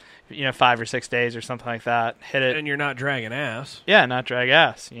 5 or 6 days or something like that. Hit it. And you're not dragging ass. Yeah, not drag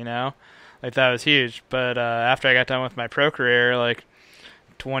ass, Like, that was huge. But after I got done with my pro career, like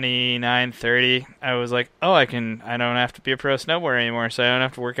 29, 30, I was like, oh, I don't have to be a pro snowboarder anymore, so I don't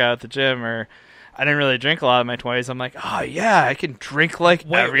have to work out at the gym. Or I didn't really drink a lot in my 20s. I'm like, oh, yeah, I can drink like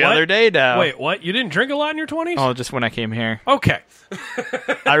every other day now. Wait, what? You didn't drink a lot in your 20s? Oh, just when I came here. Okay.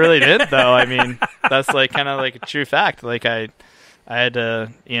 I really did, though. I mean, that's like kind of like a true fact. Like, I had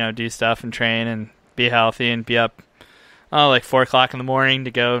to, do stuff and train and be healthy and be up, like 4 o'clock in the morning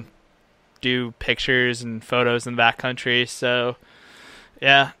to go do pictures and photos in the backcountry. So,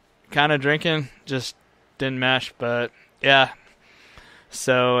 yeah, kind of drinking just didn't mesh. But, yeah,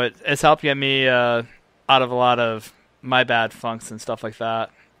 so it's helped get me out of a lot of my bad funks and stuff like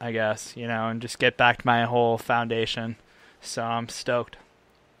that, I guess, and just get back to my whole foundation. So I'm stoked.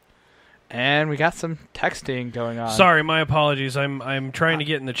 And we got some texting going on. Sorry, my apologies. I'm trying to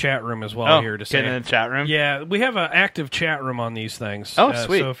get in the chat room as well here to say. Get in the chat room? Yeah, we have an active chat room on these things. Oh,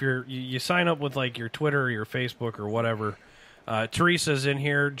 sweet. So if you sign up with like your Twitter or your Facebook or whatever, Teresa's in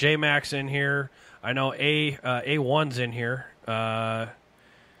here, J Mac's in here. I know A1's in here. Yeah,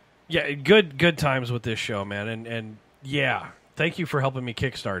 good times with this show, man. And yeah, thank you for helping me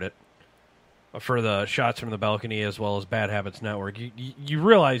kickstart it. For the Shots from the Balcony as well as Bad Habits Network. You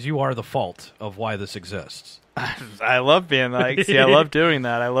realize you are the fault of why this exists. I love being like, I love doing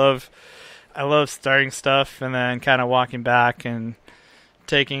that. I love starting stuff and then kind of walking back and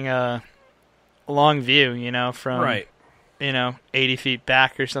taking a long view, from right. 80 feet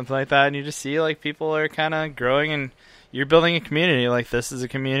back or something like that, and you just see like people are kind of growing and you're building a community. Like, this is a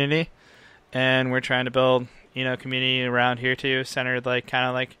community, and we're trying to build community around here too, centered like kind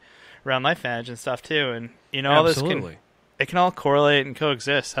of like around Life Edge and stuff too, and all Absolutely. It can all correlate and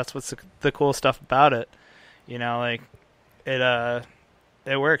coexist. That's what's the cool stuff about it. Like it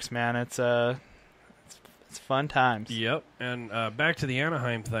works, man. It's fun times. Yep. And back to the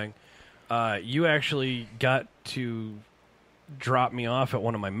Anaheim thing. You actually got to drop me off at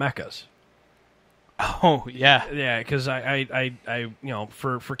one of my meccas. Oh, yeah. Yeah, because I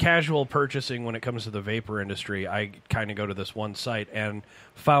for casual purchasing when it comes to the vapor industry, I kind of go to this one site and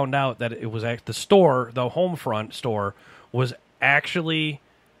found out that it was the store, the Homefront store, was actually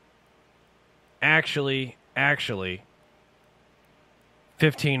 15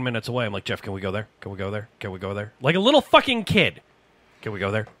 minutes away. I'm like, Jeff, can we go there? Can we go there? Can we go there? Like a little fucking kid. Can we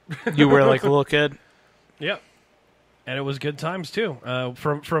go there? You were like a little kid? Yep. And it was good times too.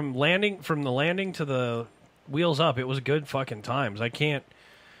 From the landing to the wheels up, it was good fucking times. I can't.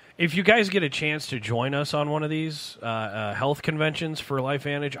 If you guys get a chance to join us on one of these health conventions for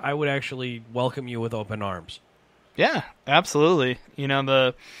LifeVantage, I would actually welcome you with open arms. Yeah, absolutely.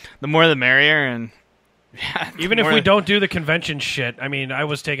 The more the merrier, and even if we don't do the convention shit. I mean, I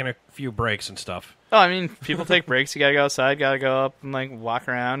was taking a few breaks and stuff. Oh, I mean, people take breaks. You gotta go outside, gotta go up and like walk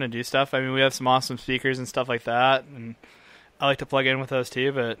around and do stuff. I mean, we have some awesome speakers and stuff like that, and I like to plug in with those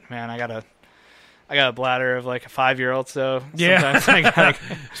too. But man, I got a bladder of like a 5-year-old, so yeah. Sometimes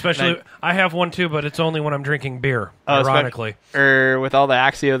Especially, I have one too, but it's only when I'm drinking beer. Ironically, or with all the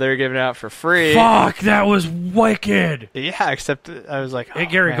Axio they're giving out for free. Fuck, that was wicked. Yeah, except I was like, hey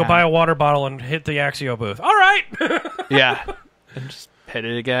Gary, man. Go buy a water bottle and hit the Axio booth. All right. Yeah, and just hit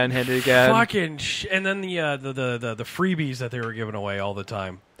it again. Fucking and then the freebies that they were giving away all the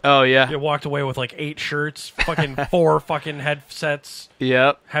time. Oh yeah, you walked away with like 8 shirts, fucking 4 fucking headsets.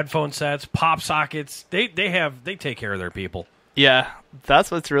 Yep, headphone sets, pop sockets. They take care of their people. Yeah,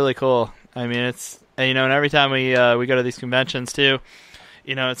 that's what's really cool. I mean, it's and every time we go to these conventions too,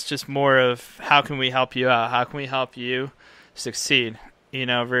 it's just more of how can we help you out? How can we help you succeed?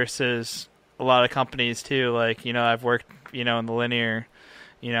 Versus a lot of companies too. Like I've worked in the linear.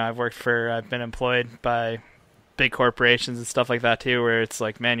 I've been employed by big corporations and stuff like that too, where it's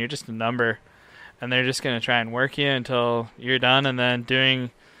like, man, you're just a number, and they're just going to try and work you until you're done. And then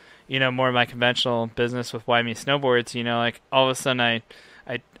doing, more of my conventional business with Why Me Snowboards, like all of a sudden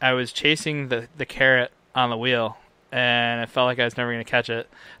I was chasing the carrot on the wheel, and I felt like I was never going to catch it.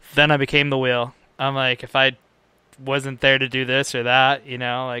 Then I became the wheel. I'm like, if I wasn't there to do this or that,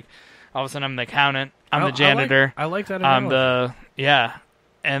 like all of a sudden I'm the accountant, I'm the janitor. I like that analogy.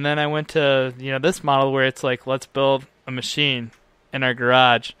 And then I went to, this model where it's like, let's build a machine in our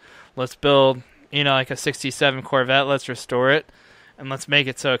garage. Let's build, like a 67 Corvette. Let's restore it, and let's make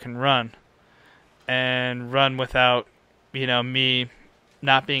it so it can run. And run without, me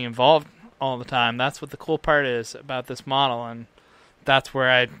not being involved all the time. That's what the cool part is about this model, and that's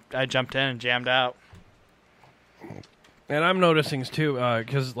where I jumped in and jammed out. And I'm noticing, too,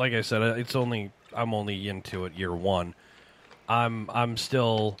 because, like I said, I'm only into it year one. I'm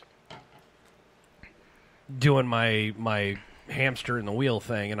still doing my hamster in the wheel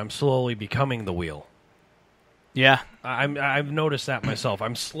thing, and I'm slowly becoming the wheel. Yeah. I've noticed that myself.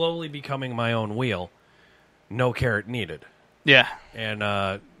 I'm slowly becoming my own wheel. No carrot needed. Yeah. And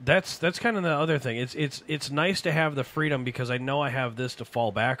that's kind of the other thing. It's nice to have the freedom because I know I have this to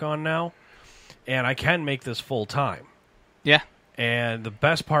fall back on now, and I can make this full time. Yeah. And the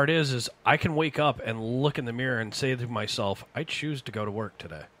best part is I can wake up and look in the mirror and say to myself, I choose to go to work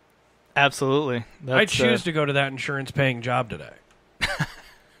today. Absolutely. I choose to go to that insurance-paying job today.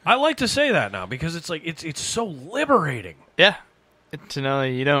 I like to say that now because it's like it's so liberating. Yeah. To know that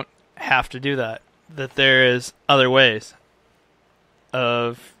you don't have to do that. That there is other ways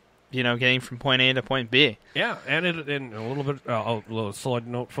of, getting from point A to point B. Yeah, and a little bit, a little side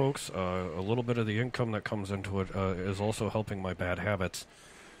note, folks, a little bit of the income that comes into it is also helping my bad habits.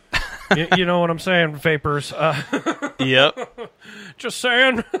 You know what I'm saying, vapors? Yep. Just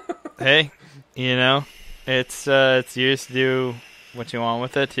saying. Hey, it's yours to do what you want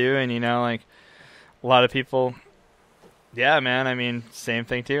with it, too. And, like, a lot of people, yeah, man, I mean, same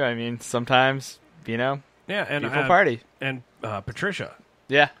thing, too. I mean, sometimes, yeah, and people party. And Patricia.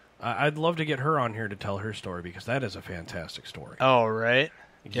 Yeah. I'd love to get her on here to tell her story because that is a fantastic story. Oh, right?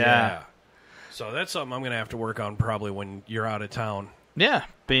 Yeah. So that's something I'm going to have to work on probably when you're out of town. Yeah,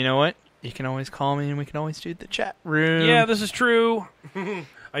 but you know what? You can always call me and we can always do the chat room. Yeah, this is true.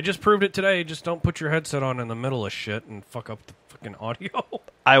 I just proved it today. Just don't put your headset on in the middle of shit and fuck up the fucking audio.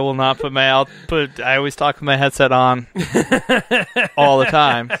 I will not put my output. I always talk with my headset on all the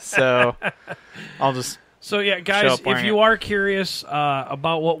time, so I'll just. So yeah, guys, if you are curious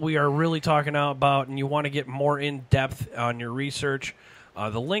about what we are really talking about and you want to get more in depth on your research,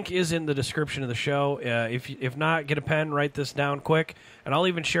 the link is in the description of the show. If not, get a pen, write this down quick, and I'll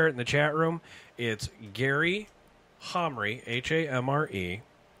even share it in the chat room. It's Gary Hamre, Hamre,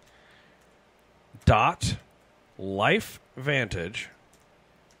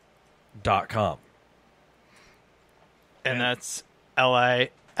 .lifevantage.com. And that's LIFE.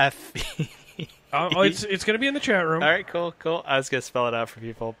 It's going to be in the chat room. All right, cool. I was going to spell it out for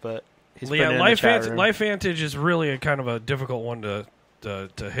people, but he's yeah, putting it in the chat room. LifeVantage is really a kind of a difficult one to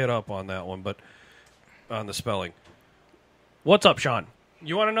hit up on that one, but on the spelling. What's up, Sean?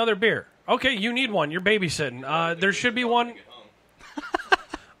 You want another beer? Okay, you need one. You're babysitting. There should be one.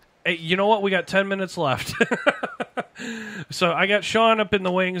 Hey, you know what? We got 10 minutes left. So I got Sean up in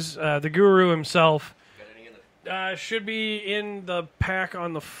the wings, the guru himself. Should be in the pack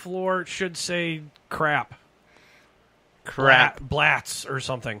on the floor. It should say crap. Blatz or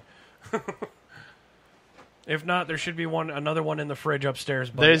something. If not, there should be another one in the fridge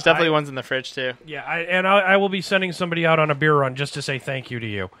upstairs. But there's definitely ones in the fridge, too. Yeah, I will be sending somebody out on a beer run just to say thank you to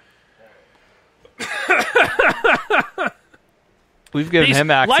you. We've given him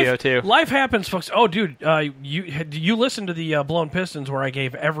Axio, too. Life happens, folks. Oh, dude, you listened to the Blown Pistons where I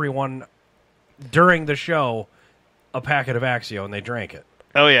gave everyone during the show a packet of Axio and they drank it.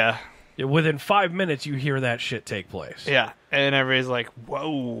 Oh, yeah. Within 5 minutes, you hear that shit take place. Yeah, and everybody's like, whoa.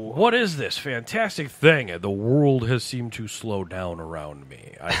 What is this fantastic thing? The world has seemed to slow down around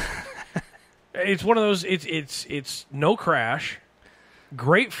me. It's one of those, it's no crash,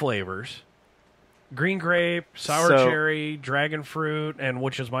 great flavors, green grape, sour cherry, dragon fruit, and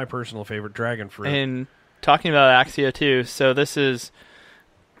which is my personal favorite, dragon fruit. And talking about Axio, too, so this is,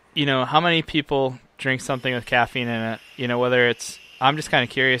 how many people drink something with caffeine in it? Whether it's, I'm just kind of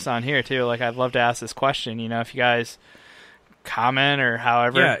curious on here, too. Like, I'd love to ask this question, if you guys comment or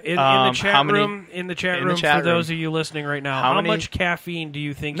however. Yeah, in the chat room, for those of you listening right now, how much caffeine do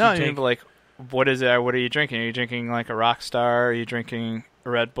you think you take? But, like, what is it? What are you drinking? Are you drinking, like, a Rockstar? Are you drinking a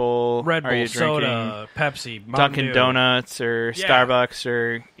Red Bull? Are you drinking soda, Pepsi, Dunkin' Donuts or Starbucks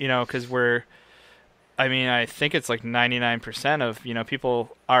or, because I think it's like 99% of,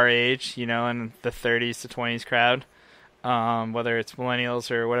 people our age, in the 30s to 20s crowd, whether it's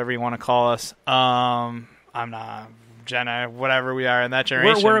millennials or whatever you want to call us. I'm not Jenna, whatever we are in that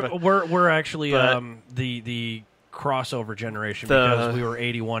generation. We're actually the crossover generation because we were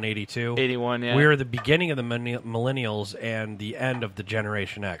 81, 82. 81, yeah. We are the beginning of the millennials and the end of the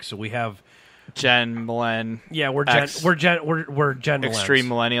Generation X. So we have Millenn. Yeah, we're Gen extreme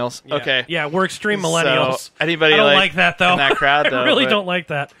millennials. Yeah. Okay. Yeah, we're extreme millennials. So anybody I don't like that though. In that crowd though. I really don't like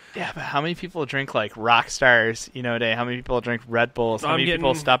that. Yeah, but how many people drink like Rockstars, a day? How many people drink Red Bulls? How many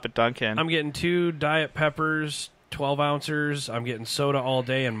people stop at Dunkin'? I'm getting 2 Diet Peppers, 12 ounces. I'm getting soda all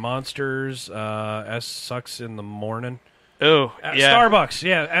day and Monsters. S sucks in the morning. Oh, yeah. Starbucks.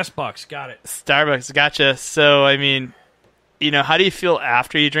 Yeah, S-Bucks. Got it. Starbucks. Gotcha. So, I mean, how do you feel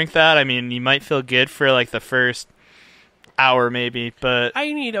after you drink that? I mean, you might feel good for like the first hour maybe, but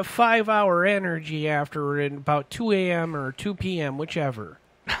I need a 5-hour energy after about 2 a.m. or 2 p.m., whichever.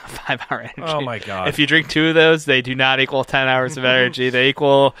 5-hour energy. Oh, my God. If you drink 2 of those, they do not equal 10 hours of energy. They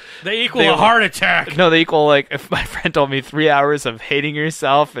equal a heart attack. No, they equal, like, if my friend told me 3 hours of hating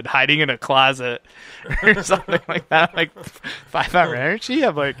yourself and hiding in a closet or something like that, like 5-hour energy.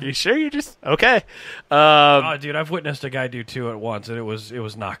 I'm like, you sure? You're just okay. Oh, dude, I've witnessed a guy do 2 at once, and it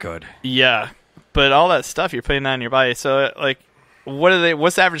was not good. Yeah, but all that stuff you're putting on your body. So, like,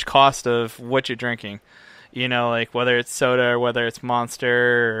 what's the average cost of what you're drinking? You know, like whether it's soda or whether it's Monster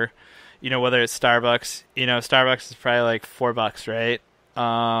or, you know, whether it's Starbucks. You know, Starbucks is probably like $4,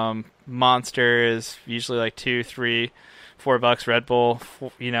 right? Monster is usually like $2, $3, $4. Red Bull,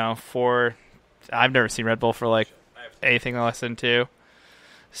 you know, $4. I've never seen Red Bull for like anything less than $2.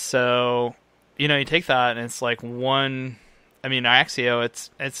 So, you know, you take that and it's like Axio, it's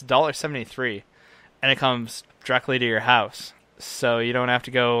 $1.73, and it comes directly to your house. So you don't have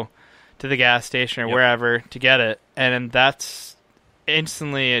to go to the gas station or wherever to get it, and that's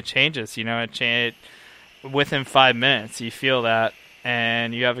instantly it changes. You know, within 5 minutes you feel that,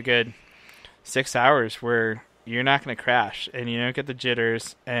 and you have a good 6 hours where you're not going to crash, and you don't get the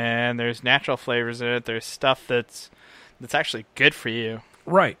jitters, and there's natural flavors in it. There's stuff that's actually good for you.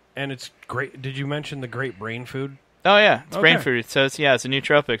 Right, and it's great. Did you mention the great brain food? Oh, yeah, it's brain food. So, it's a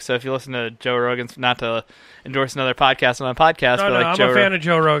nootropic. So, if you listen to Joe Rogan's, not to endorse another podcast on a podcast, but like I'm a fan of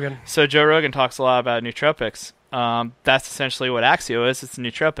Joe Rogan. So, Joe Rogan talks a lot about nootropics. That's essentially what Axio is. It's a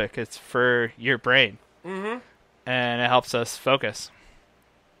nootropic. It's for your brain. Mm-hmm. And it helps us focus.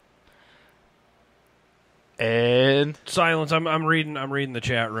 And silence. I'm reading the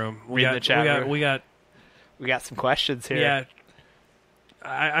chat room. We got some questions here. Yeah.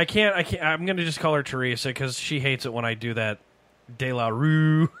 I can't. I'm going to just call her Teresa because she hates it when I do that. De La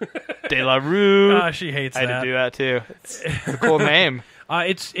Rue. De La Rue. She hates that. I had to do that too. It's a cool name.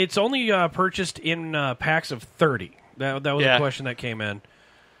 It's only purchased in packs of 30. That was a question that came in,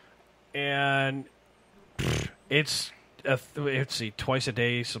 and it's let's see, twice a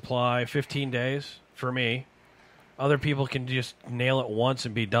day supply, 15 days for me. Other people can just nail it once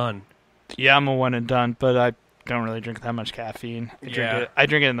and be done. Yeah, I'm a one and done, but I don't really drink that much caffeine. I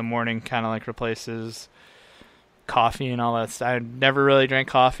drink it in the morning, kind of like replaces coffee and all that stuff. I never really drank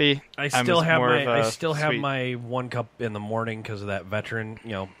coffee. I still have my 1 cup in the morning because of that veteran,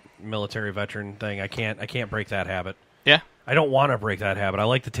 military veteran thing. I can't break that habit. Yeah. I don't want to break that habit. I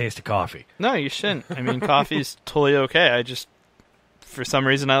like the taste of coffee. No, you shouldn't. I mean, coffee's totally okay. I just, for some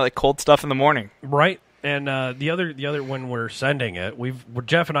reason, I like cold stuff in the morning. Right. And the other when we're sending it,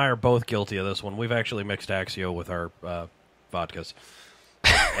 Jeff and I are both guilty of this one. We've actually mixed Axio with our vodkas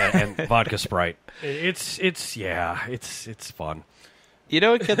and vodka Sprite. It's fun. It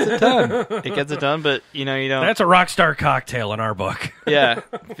gets it done. It gets it done, but you don't. That's a rock star cocktail in our book. Yeah,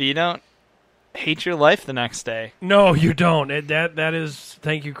 but you don't hate your life the next day. No, you don't. That is.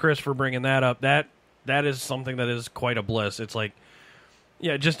 Thank you, Chris, for bringing that up. That is something that is quite a bliss. It's like.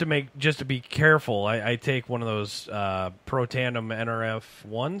 Yeah, just to be careful, I take one of those Pro Tandem NRF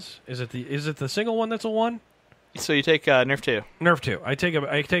ones. Is it the single one that's a 1? So you take Nerf 2. Nerf 2. I take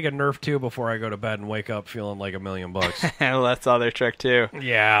a Nerf 2 before I go to bed and wake up feeling like $1 million. Well, that's all their trick too.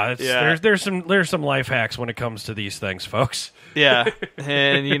 Yeah, there's some life hacks when it comes to these things, folks. Yeah,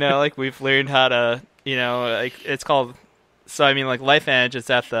 and like we've learned how to like it's called. So I mean, like Life Edge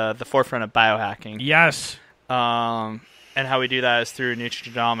is at the forefront of biohacking. Yes. And how we do that is through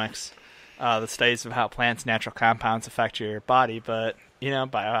nutrigenomics, the studies of how plants' natural compounds affect your body. But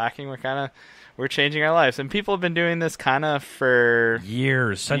biohacking, we're changing our lives, and people have been doing this kind of for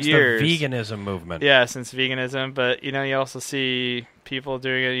years since the veganism movement. Yeah, since veganism. But you also see people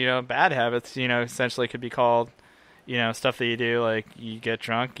doing it. Bad habits. Essentially could be called, stuff that you do, like you get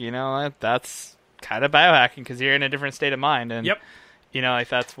drunk. That's kind of biohacking because you're in a different state of mind, and yep. Like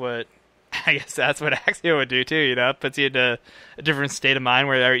that's what. I guess that's what Axio would do too. It puts you into a different state of mind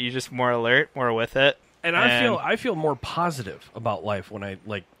where you're just more alert, more with it. And I feel more positive about life when I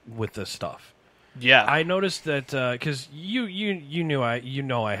with this stuff. Yeah, I noticed that because you know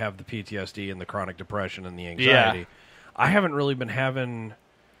I have the PTSD and the chronic depression and the anxiety. Yeah. I haven't really been having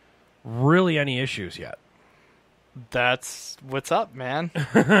really any issues yet. That's what's up, man.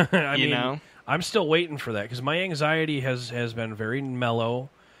 I mean, I'm still waiting for that because my anxiety has been very mellow.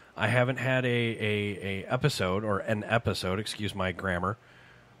 I haven't had a episode or an episode, excuse my grammar,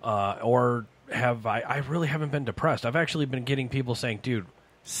 or I really haven't been depressed. I've actually been getting people saying, dude,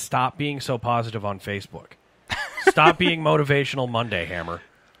 stop being so positive on Facebook. Stop being Motivational Monday, Hammer.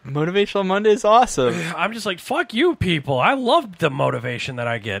 Motivational Monday is awesome. I'm just like, fuck you people. I love the motivation that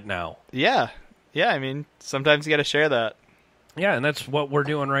I get now. Yeah. Yeah, I mean, sometimes you got to share that. Yeah, and that's what we're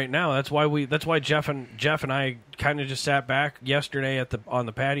doing right now. That's why Jeff and I kind of just sat back yesterday on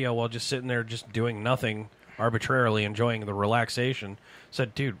the patio while just sitting there just doing nothing, arbitrarily enjoying the relaxation.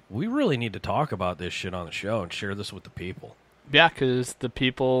 Said, dude, we really need to talk about this shit on the show and share this with the people. Yeah, because the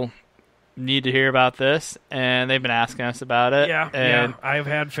people need to hear about this, and they've been asking us about it. Yeah. I've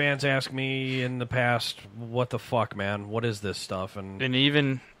had fans ask me in the past, what the fuck, man? What is this stuff? And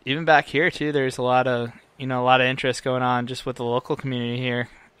even back here, too, there's a lot of interest going on just with the local community here.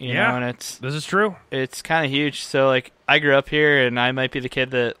 You know, and this is true. It's kind of huge. So, like, I grew up here, and I might be the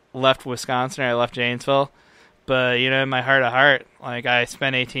kid that left Wisconsin or I left Janesville. But, in my heart of heart, like, I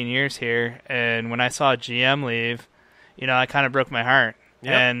spent 18 years here, and when I saw GM leave, I kind of broke my heart.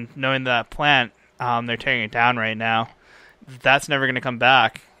 Yep. And knowing that plant, they're tearing it down right now, that's never going to come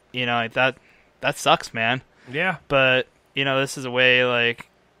back. Like that sucks, man. Yeah. But, this is a way, like,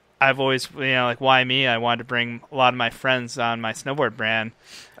 I've always, like, why me? I wanted to bring a lot of my friends on my snowboard brand.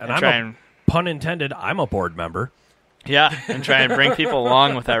 And pun intended, I'm a board member. Yeah, and try and bring people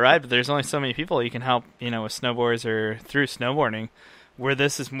along with that ride. But there's only so many people you can help, with snowboards or through snowboarding. Where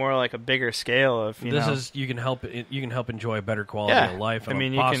this is more like a bigger scale of, you can help enjoy a better quality of life and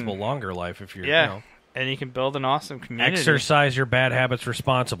a possible longer life if you're and you can build an awesome community. Exercise your bad habits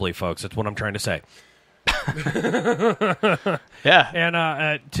responsibly, folks. That's what I'm trying to say. Yeah.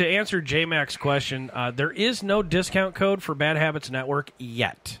 And to answer J-Mac's question, there is no discount code for Bad Habits Network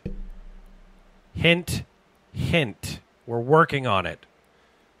yet. Hint, hint. We're working on it.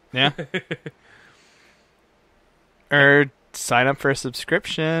 Yeah. Sign up for a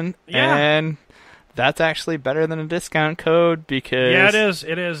subscription, and that's actually better than a discount code because... Yeah,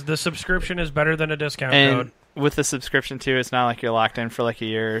 it is. The subscription is better than a discount code. With the subscription, too, it's not like you're locked in for like a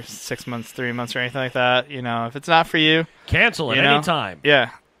year, 6 months, 3 months, or anything like that. If it's not for you... Cancel it anytime.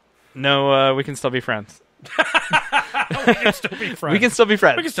 Yeah. No, we can still be friends. We can still be friends. We can still be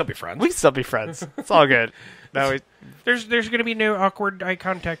friends. We can still be friends. We can still be friends. It's all good. No, There's going to be no awkward eye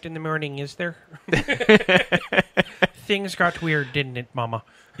contact in the morning, is there? Things got weird, didn't it, Mama?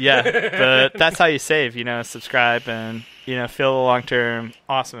 Yeah, but that's how you save, subscribe and, feel the long-term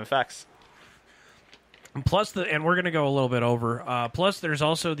awesome effects. Plus, and we're going to go a little bit over, plus there's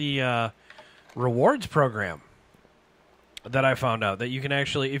also the rewards program that I found out that you can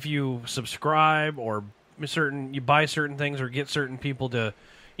actually, if you subscribe or you buy certain things or get certain people to,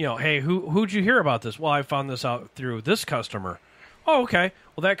 hey, who'd you hear about this? Well, I found this out through this customer. Oh, okay.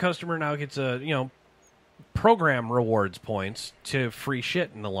 Well, that customer now gets program rewards points to free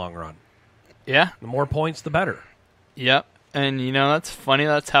shit in the long run. Yeah. The more points, the better. Yep. And, that's funny.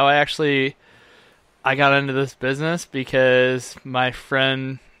 That's how I got into this business because my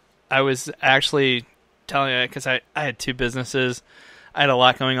friend, I was actually telling you, because I had two businesses. I had a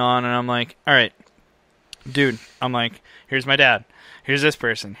lot going on, and I'm like, all right, dude, I'm like, here's my dad. Here's this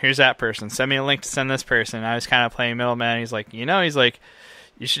person. Here's that person. Send me a link to send this person. I was kind of playing middleman. He's like, he's like,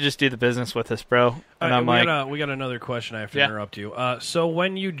 you should just do the business with us, bro. And I'm like... we got another question I have to interrupt you. So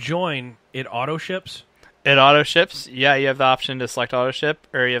when you join, it auto-ships? It auto-ships. Yeah, you have the option to select auto-ship,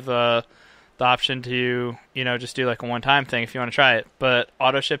 or you have the option to, just do like a one-time thing if you want to try it. But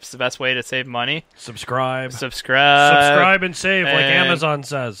auto-ship is the best way to save money. Subscribe and save, like Amazon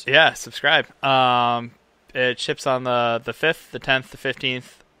says. Yeah, subscribe. It ships on the 5th, the 10th, the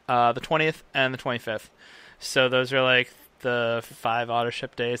 15th, the 20th, and the 25th. So those are like the 5 auto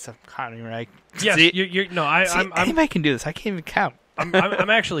ship days. I'm kind of right. Yes, anybody can do this. I can't even count. I'm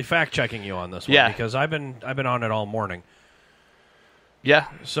actually fact checking you on this one because I've been on it all morning. Yeah.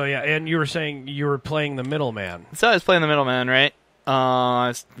 So yeah, and you were saying you were playing the middleman. So I was playing the middleman, right? I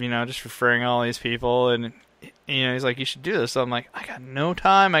was, just referring all these people, and he's like, "You should do this." So I'm like, "I got no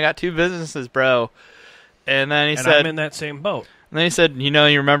time. I got 2 businesses, bro." And then he said, "I'm in that same boat." And then he said, "You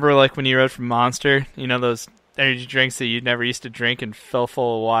remember like when you rode from Monster? Those energy drinks that you never used to drink and fill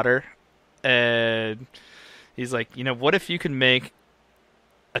full of water?" And he's like, "What if you could make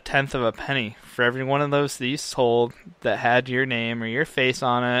 1/10 of a penny for every one of those that you sold that had your name or your face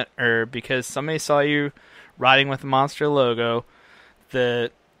on it, or because somebody saw you riding with the Monster logo,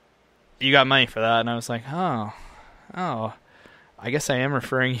 that you got money for that?" And I was like, oh, I guess I am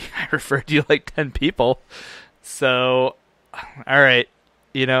referring. I referred you like 10 people. So, all right,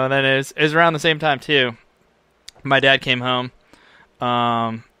 and then it was around the same time too. My dad came home.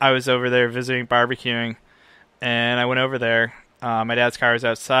 I was over there visiting barbecuing, and I went over there. My dad's car was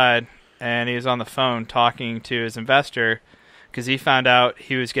outside, and he was on the phone talking to his investor because he found out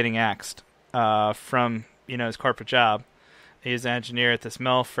he was getting axed from his corporate job. He was an engineer at this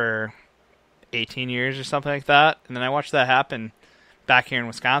mill for 18 years or something like that, and then I watched that happen back here in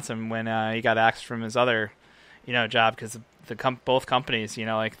Wisconsin when he got axed from his other job because both companies,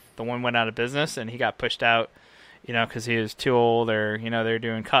 like the one went out of business and he got pushed out, because he was too old, or they're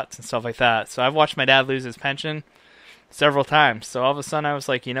doing cuts and stuff like that. So I've watched my dad lose his pension several times. So all of a sudden I was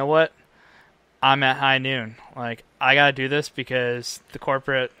like, you know what? I'm at high noon. Like, I gotta do this because the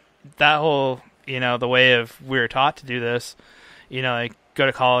corporate, that whole, the way of we were taught to do this, like go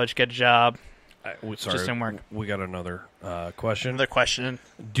to college, get a job. Sorry, just didn't work. We got another question. Another question.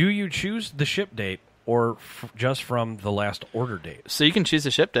 Do you choose the ship date or just from the last order date? So you can choose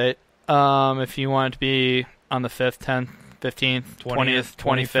the ship date. If you want it to be on the 5th, 10th, 15th, 20th,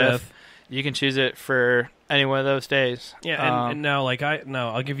 25th, you can choose it for any one of those days. Yeah, and now,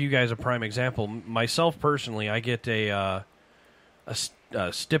 I'll give you guys a prime example. Myself personally, I get a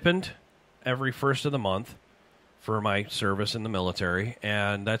stipend every first of the month for my service in the military,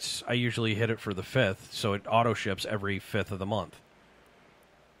 and I usually hit it for the 5th, so it auto ships every 5th of the month.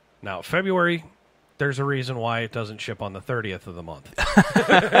 Now, February, there's a reason why it doesn't ship on the 30th of the month.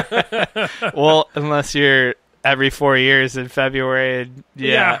 Well, unless you're every 4 years in February.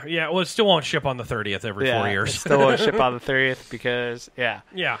 Yeah. Well, it still won't ship on the 30th every 4 years. It still won't ship on the 30th because,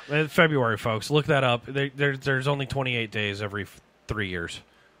 Yeah, February, folks. Look that up. There's only 28 days every 3 years.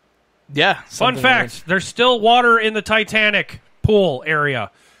 Yeah. Fun fact, there's still water in the Titanic pool area.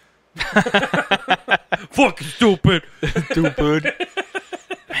 Fucking stupid.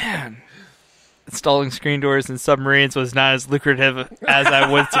 Man. Installing screen doors in submarines was not as lucrative as I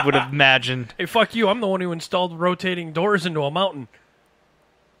would have imagined. Hey, fuck you. I'm the one who installed rotating doors into a mountain.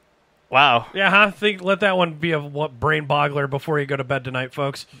 Wow. Yeah, huh? Let that one be a brain boggler before you go to bed tonight,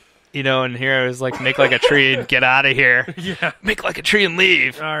 folks. And here I was like, make like a tree and get out of here. Yeah. Make like a tree and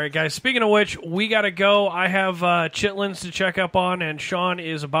leave. All right, guys. Speaking of which, we got to go. I have chitlins to check up on, and Sean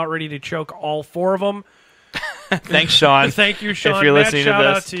is about ready to choke all 4 of them. Thanks, Sean. Thank you, Sean. If you're listening to this. Shout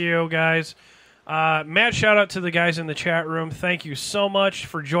out to you, guys. Mad shout out to the guys in the chat room. Thank you so much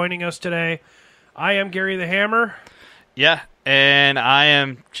for joining us today. I am Gary the Hammer. Yeah, and I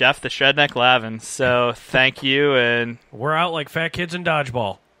am Jeff the Shredneck Lavin. So thank you, and we're out like fat kids in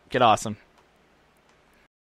dodgeball. Get awesome.